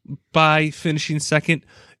crushed by finishing second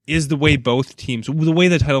is the way the way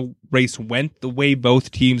the title race went, the way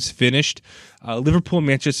both teams finished. Liverpool and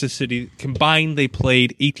Manchester City combined, they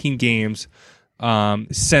played 18 games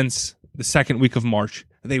since the second week of March.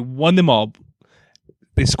 They won them all.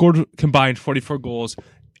 They scored combined 44 goals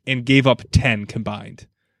and gave up 10 combined.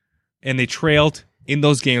 And they trailed in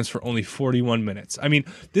those games for only 41 minutes. I mean,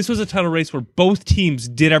 this was a title race where both teams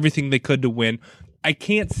did everything they could to win. I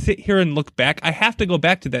can't sit here and look back. I have to go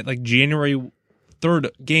back to that like January 3rd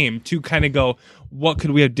game to kind of go, what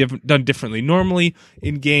could we have done differently? Normally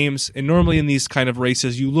in games and normally in these kind of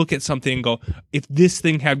races, you look at something and go, if this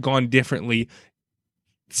thing had gone differently,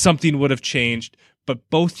 something would have changed, but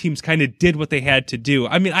both teams kind of did what they had to do.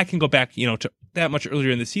 I mean, I can go back, to that much earlier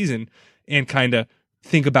in the season and kind of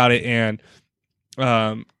think about it and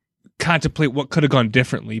contemplate what could have gone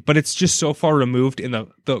differently. But it's just so far removed, and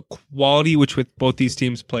the quality which with both these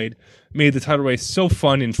teams played made the title race so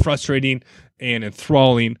fun and frustrating and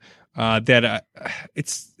enthralling that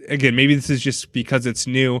it's, again, maybe this is just because it's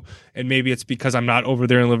new, and maybe it's because I'm not over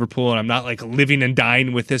there in Liverpool and I'm not like living and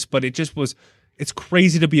dying with this, but it just was. It's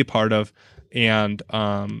crazy to be a part of, and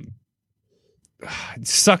it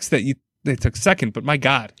sucks that they took second. But my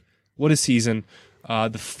God, what a season!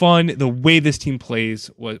 The fun, the way this team plays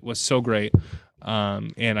was so great.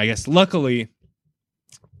 And I guess luckily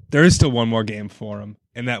there is still one more game for them,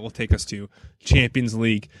 and that will take us to Champions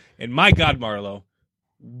League. And my God, Marlo,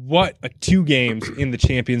 what a 2 games in the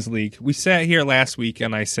Champions League! We sat here last week,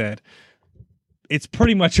 and I said it's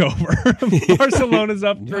pretty much over. Barcelona's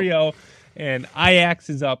up 3-0. And Ajax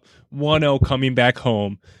is up 1-0 coming back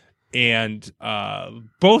home. And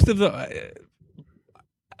both of the...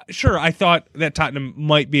 sure, I thought that Tottenham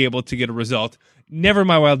might be able to get a result. Never in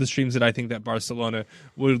my wildest dreams did I think that Barcelona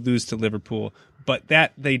would lose to Liverpool. But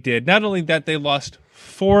that they did. Not only that, they lost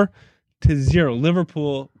 4-0.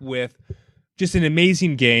 Liverpool with just an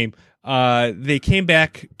amazing game. They came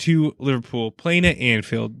back to Liverpool playing at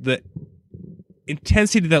Anfield. The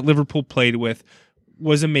intensity that Liverpool played with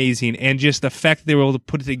was amazing, and just the fact that they were able to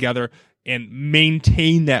put it together and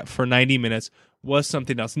maintain that for 90 minutes was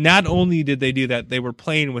something else. Not only did they do that, they were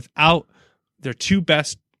playing without their two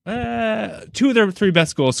of their three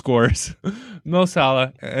best goal scorers, Mo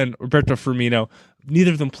Salah and Roberto Firmino.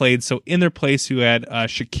 Neither of them played, so in their place you had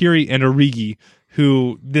Shaqiri and Origi,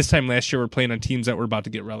 who this time last year were playing on teams that were about to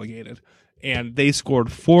get relegated. And they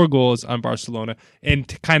scored 4 goals on Barcelona. And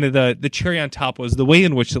kind of the cherry on top was the way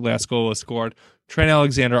in which the last goal was scored. Trent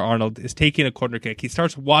Alexander-Arnold is taking a corner kick. He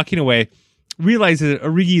starts walking away, realizes that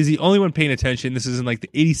Origi is the only one paying attention. This is in like the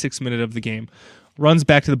 86th minute of the game. Runs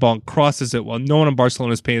back to the ball and crosses it while no one in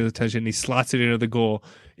Barcelona is paying attention. He slots it into the goal.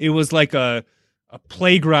 It was like a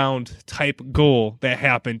playground type goal that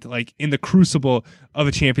happened like in the crucible of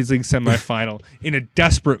a Champions League semifinal in a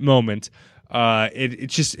desperate moment.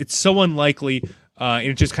 It's so unlikely, and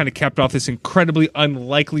it just kind of capped off this incredibly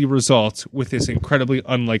unlikely result with this incredibly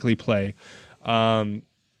unlikely play. And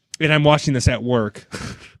I'm watching this at work,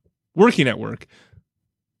 working at work.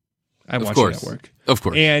 I'm watching it at work, of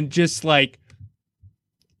course, and just like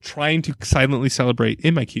trying to silently celebrate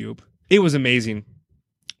in my cube. It was amazing,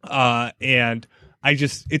 and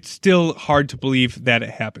it's still hard to believe that it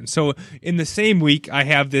happened. So in the same week, I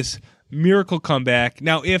have this miracle comeback.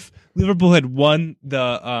 Now, if Liverpool had won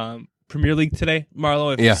the Premier League today,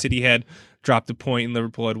 Marlo, if City had dropped a point and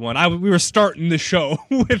Liverpool had won, we were starting the show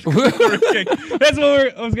with corner kick. That's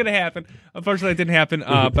what was going to happen. Unfortunately, it didn't happen,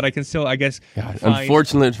 but I can still, I guess,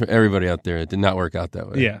 unfortunate for everybody out there, it did not work out that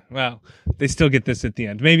way. Yeah, well, they still get this at the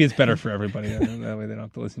end. Maybe it's better for everybody. That way they don't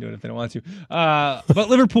have to listen to it if they don't want to. But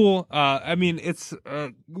Liverpool, I mean, it's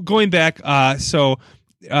going back,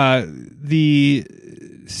 the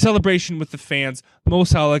celebration with the fans, Mo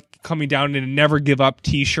Salah coming down in a never give up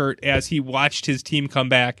t-shirt as he watched his team come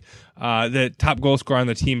back, the top goal scorer on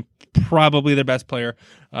the team, probably their best player,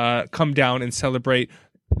 come down and celebrate.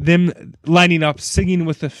 Them lining up, singing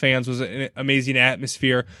with the fans was an amazing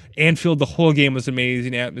atmosphere. Anfield, the whole game was an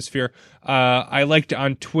amazing atmosphere. I liked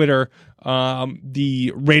on Twitter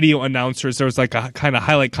the radio announcers. There was like a kind of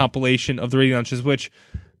highlight compilation of the radio announcers, which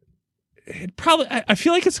I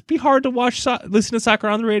feel like it'd be hard to listen to soccer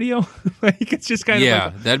on the radio. Like it's just kind of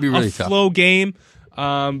like that'd be really a tough. Flow game.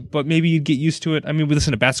 But maybe you'd get used to it. I mean, we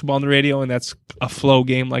listen to basketball on the radio, and that's a flow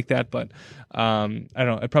game like that. But I don't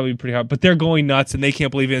know. It'd probably be pretty hard. But they're going nuts, and they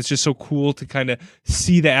can't believe it. It's just so cool to kind of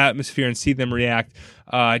see the atmosphere and see them react.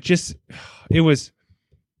 It was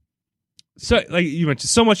so, like you mentioned,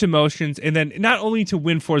 so much emotions, and then not only to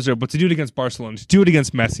win 4-0, but to do it against Barcelona, to do it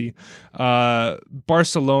against Messi.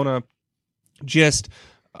 Barcelona just,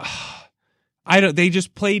 they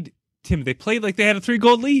just played, Tim, they played like they had a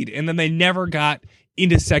 3-goal lead, and then they never got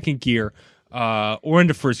into second gear or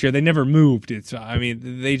into first gear. They never moved.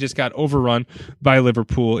 They just got overrun by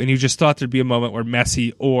Liverpool, and you just thought there'd be a moment where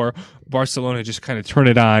Messi or Barcelona just kind of turn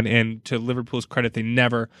it on, and to Liverpool's credit, they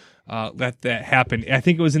never let that happen. I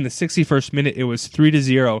think it was in the 61st minute, it was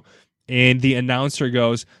 3-0, and the announcer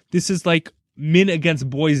goes, "This is like men against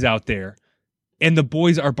boys out there, and the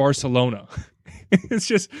boys are Barcelona." It's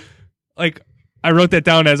just like, I wrote that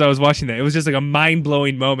down as I was watching that. It was just like a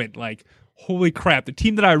mind-blowing moment. Like, holy crap, the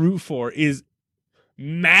team that I root for is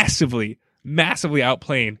massively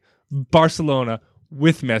outplaying Barcelona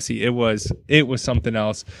with Messi. It was something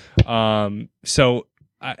else. And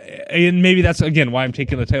maybe that's, again, why I'm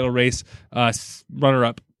taking the title race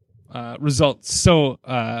runner-up result so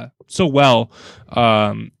well,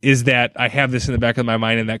 is that I have this in the back of my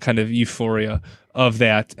mind, and that kind of euphoria of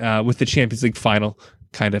that with the Champions League final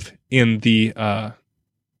kind of in the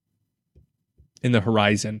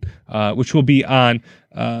horizon, which will be on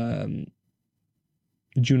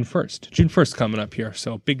June 1st. June 1st coming up here,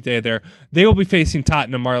 so big day there. They will be facing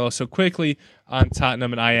Tottenham, Marlo. So quickly on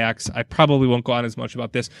Tottenham and Ajax, I probably won't go on as much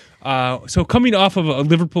about this. So coming off of a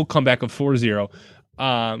Liverpool comeback of 4-0,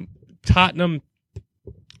 Tottenham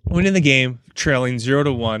winning the game, trailing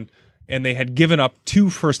 0-1, and they had given up 2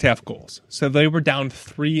 first-half goals. So they were down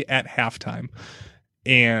 3 at halftime.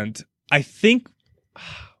 And I think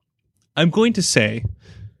I'm going to say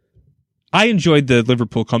I enjoyed the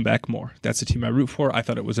Liverpool comeback more. That's the team I root for. I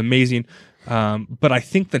thought it was amazing. But I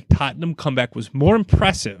think the Tottenham comeback was more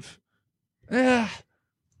impressive. I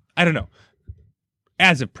don't know.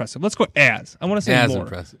 As impressive. Let's go as. I want to say as more.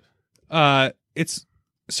 Impressive. It's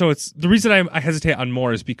the reason I hesitate on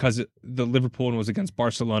more is because the Liverpool one was against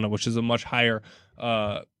Barcelona, which is a much higher.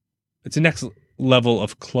 It's a next level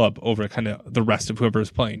of club over kind of the rest of whoever is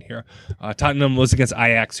playing here. Tottenham was against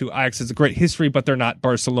Ajax, who Ajax has a great history, but they're not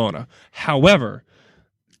Barcelona. However,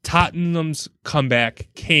 Tottenham's comeback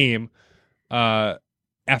came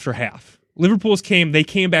after half. they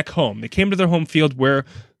came back home. They came to their home field where,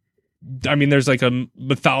 I mean, there's like a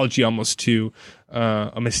mythology almost to,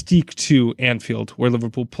 a mystique to Anfield where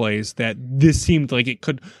Liverpool plays, that this seemed like it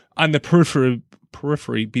could, on the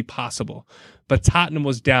periphery be possible. But Tottenham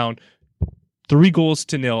was down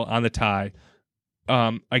 3-0 on the tie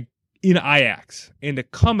in Ajax. And to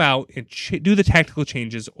come out and do the tactical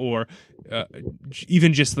changes, or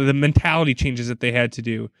even just the mentality changes that they had to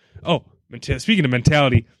do. Oh, speaking of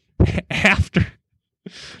mentality, after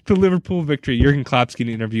the Liverpool victory, Jurgen Klopp's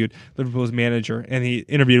getting interviewed, Liverpool's manager, and he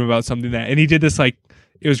interviewed him about something and he did this it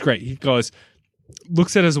was great. He goes,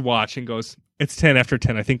 looks at his watch and goes, "It's 10 after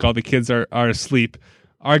 10. I think all the kids are asleep.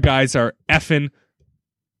 Our guys are effing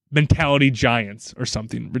mentality giants," or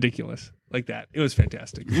something ridiculous like that. It was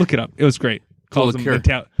fantastic. Look it up. It was great. Called them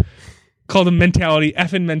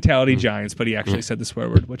effing mentality giants, but he actually said the swear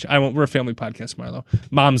word, which I won't. We're a family podcast, Marlo.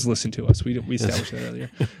 Moms listen to us. We established that earlier.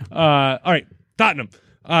 All right, Tottenham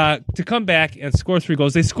to come back and score 3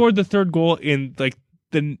 goals. They scored the third goal in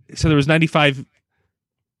so there was 95.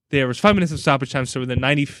 There was 5 minutes of stoppage time, so in the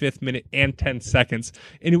 95th minute and 10 seconds,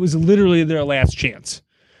 and it was literally their last chance.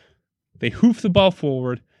 They hoof the ball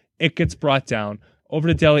forward. It gets brought down over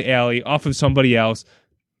to Dele Alli off of somebody else,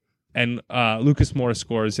 and Lucas Moura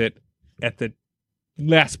scores it at the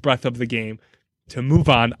last breath of the game to move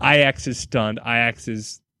on. Ajax is stunned.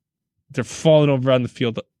 They're falling over on the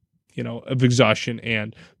field, of exhaustion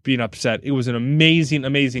and being upset. It was an amazing,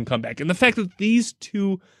 amazing comeback. And the fact that these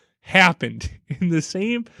two happened in the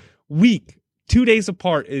same week, 2 days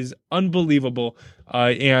apart, is unbelievable.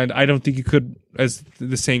 And I don't think you could, as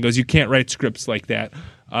the saying goes, you can't write scripts like that.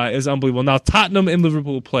 Is unbelievable. Now, Tottenham and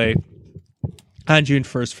Liverpool play on June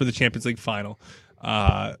 1st for the Champions League final.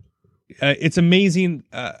 It's amazing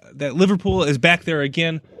that Liverpool is back there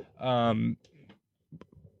again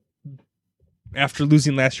after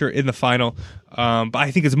losing last year in the final. But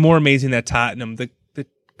I think it's more amazing that Tottenham, the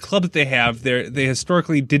club that they have, they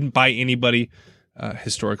historically didn't buy anybody.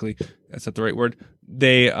 Historically, that's not the right word.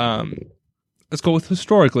 They let's go with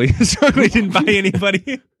historically. Historically didn't buy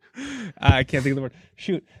anybody. I can't think of the word.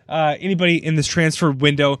 Shoot. Anybody in this transfer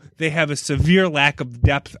window. They have a severe lack of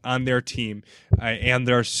depth on their team. And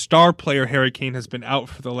their star player, Harry Kane, has been out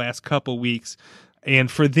for the last couple weeks.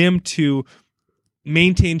 And for them to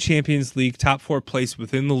maintain Champions League top 4 place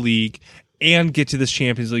within the league and get to this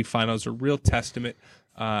Champions League final is a real testament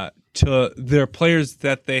to their players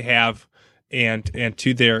that they have and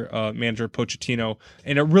to their manager, Pochettino.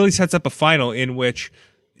 And it really sets up a final in which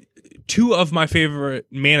two of my favorite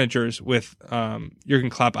managers, with Jurgen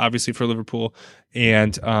Klopp, obviously, for Liverpool,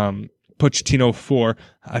 and Pochettino for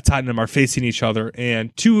Tottenham, are facing each other,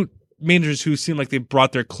 and two managers who seem like they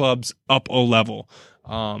brought their clubs up a level.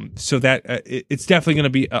 So that it's definitely going to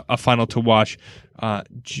be a final to watch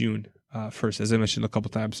June 1st, as I mentioned a couple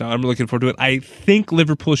times. Now, I'm looking forward to it. I think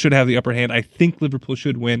Liverpool should have the upper hand. I think Liverpool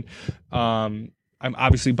should win. I'm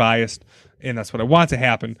obviously biased, and that's what I want to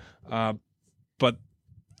happen. But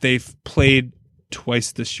they've played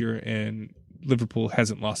twice this year, and Liverpool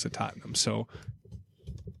hasn't lost to Tottenham. So,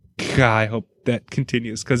 God, I hope that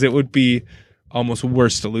continues, because it would be almost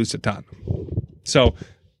worse to lose to Tottenham. So,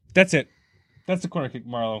 that's it. That's the corner kick,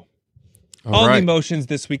 Marlo. All right. The emotions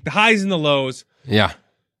this week, the highs and the lows. Yeah.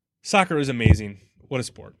 Soccer is amazing. What a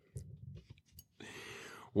sport.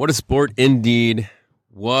 What a sport indeed.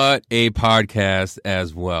 What a podcast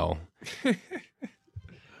as well. Yeah.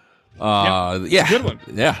 Good one.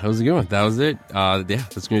 Yeah, that was a good one. That was it.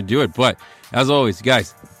 That's going to do it. But as always,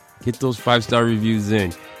 guys, get those 5-star reviews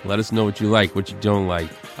in. Let us know what you like, what you don't like.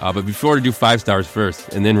 But before to do 5 stars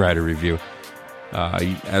first and then write a review.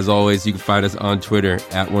 As always, you can find us on Twitter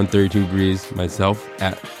at 132breeze, myself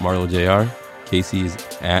at MarloJR, Casey is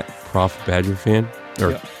at Prof Badger Fan,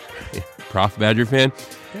 or Prof Badger Fan.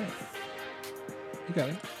 Yeah. You got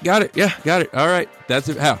it. Got it. Yeah, got it. All right. That's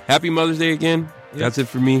it. Happy Mother's Day again. Yep. That's it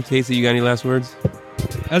for me. Casey, you got any last words?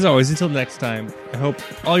 As always, until next time, I hope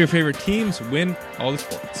all your favorite teams win all the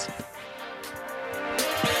sports.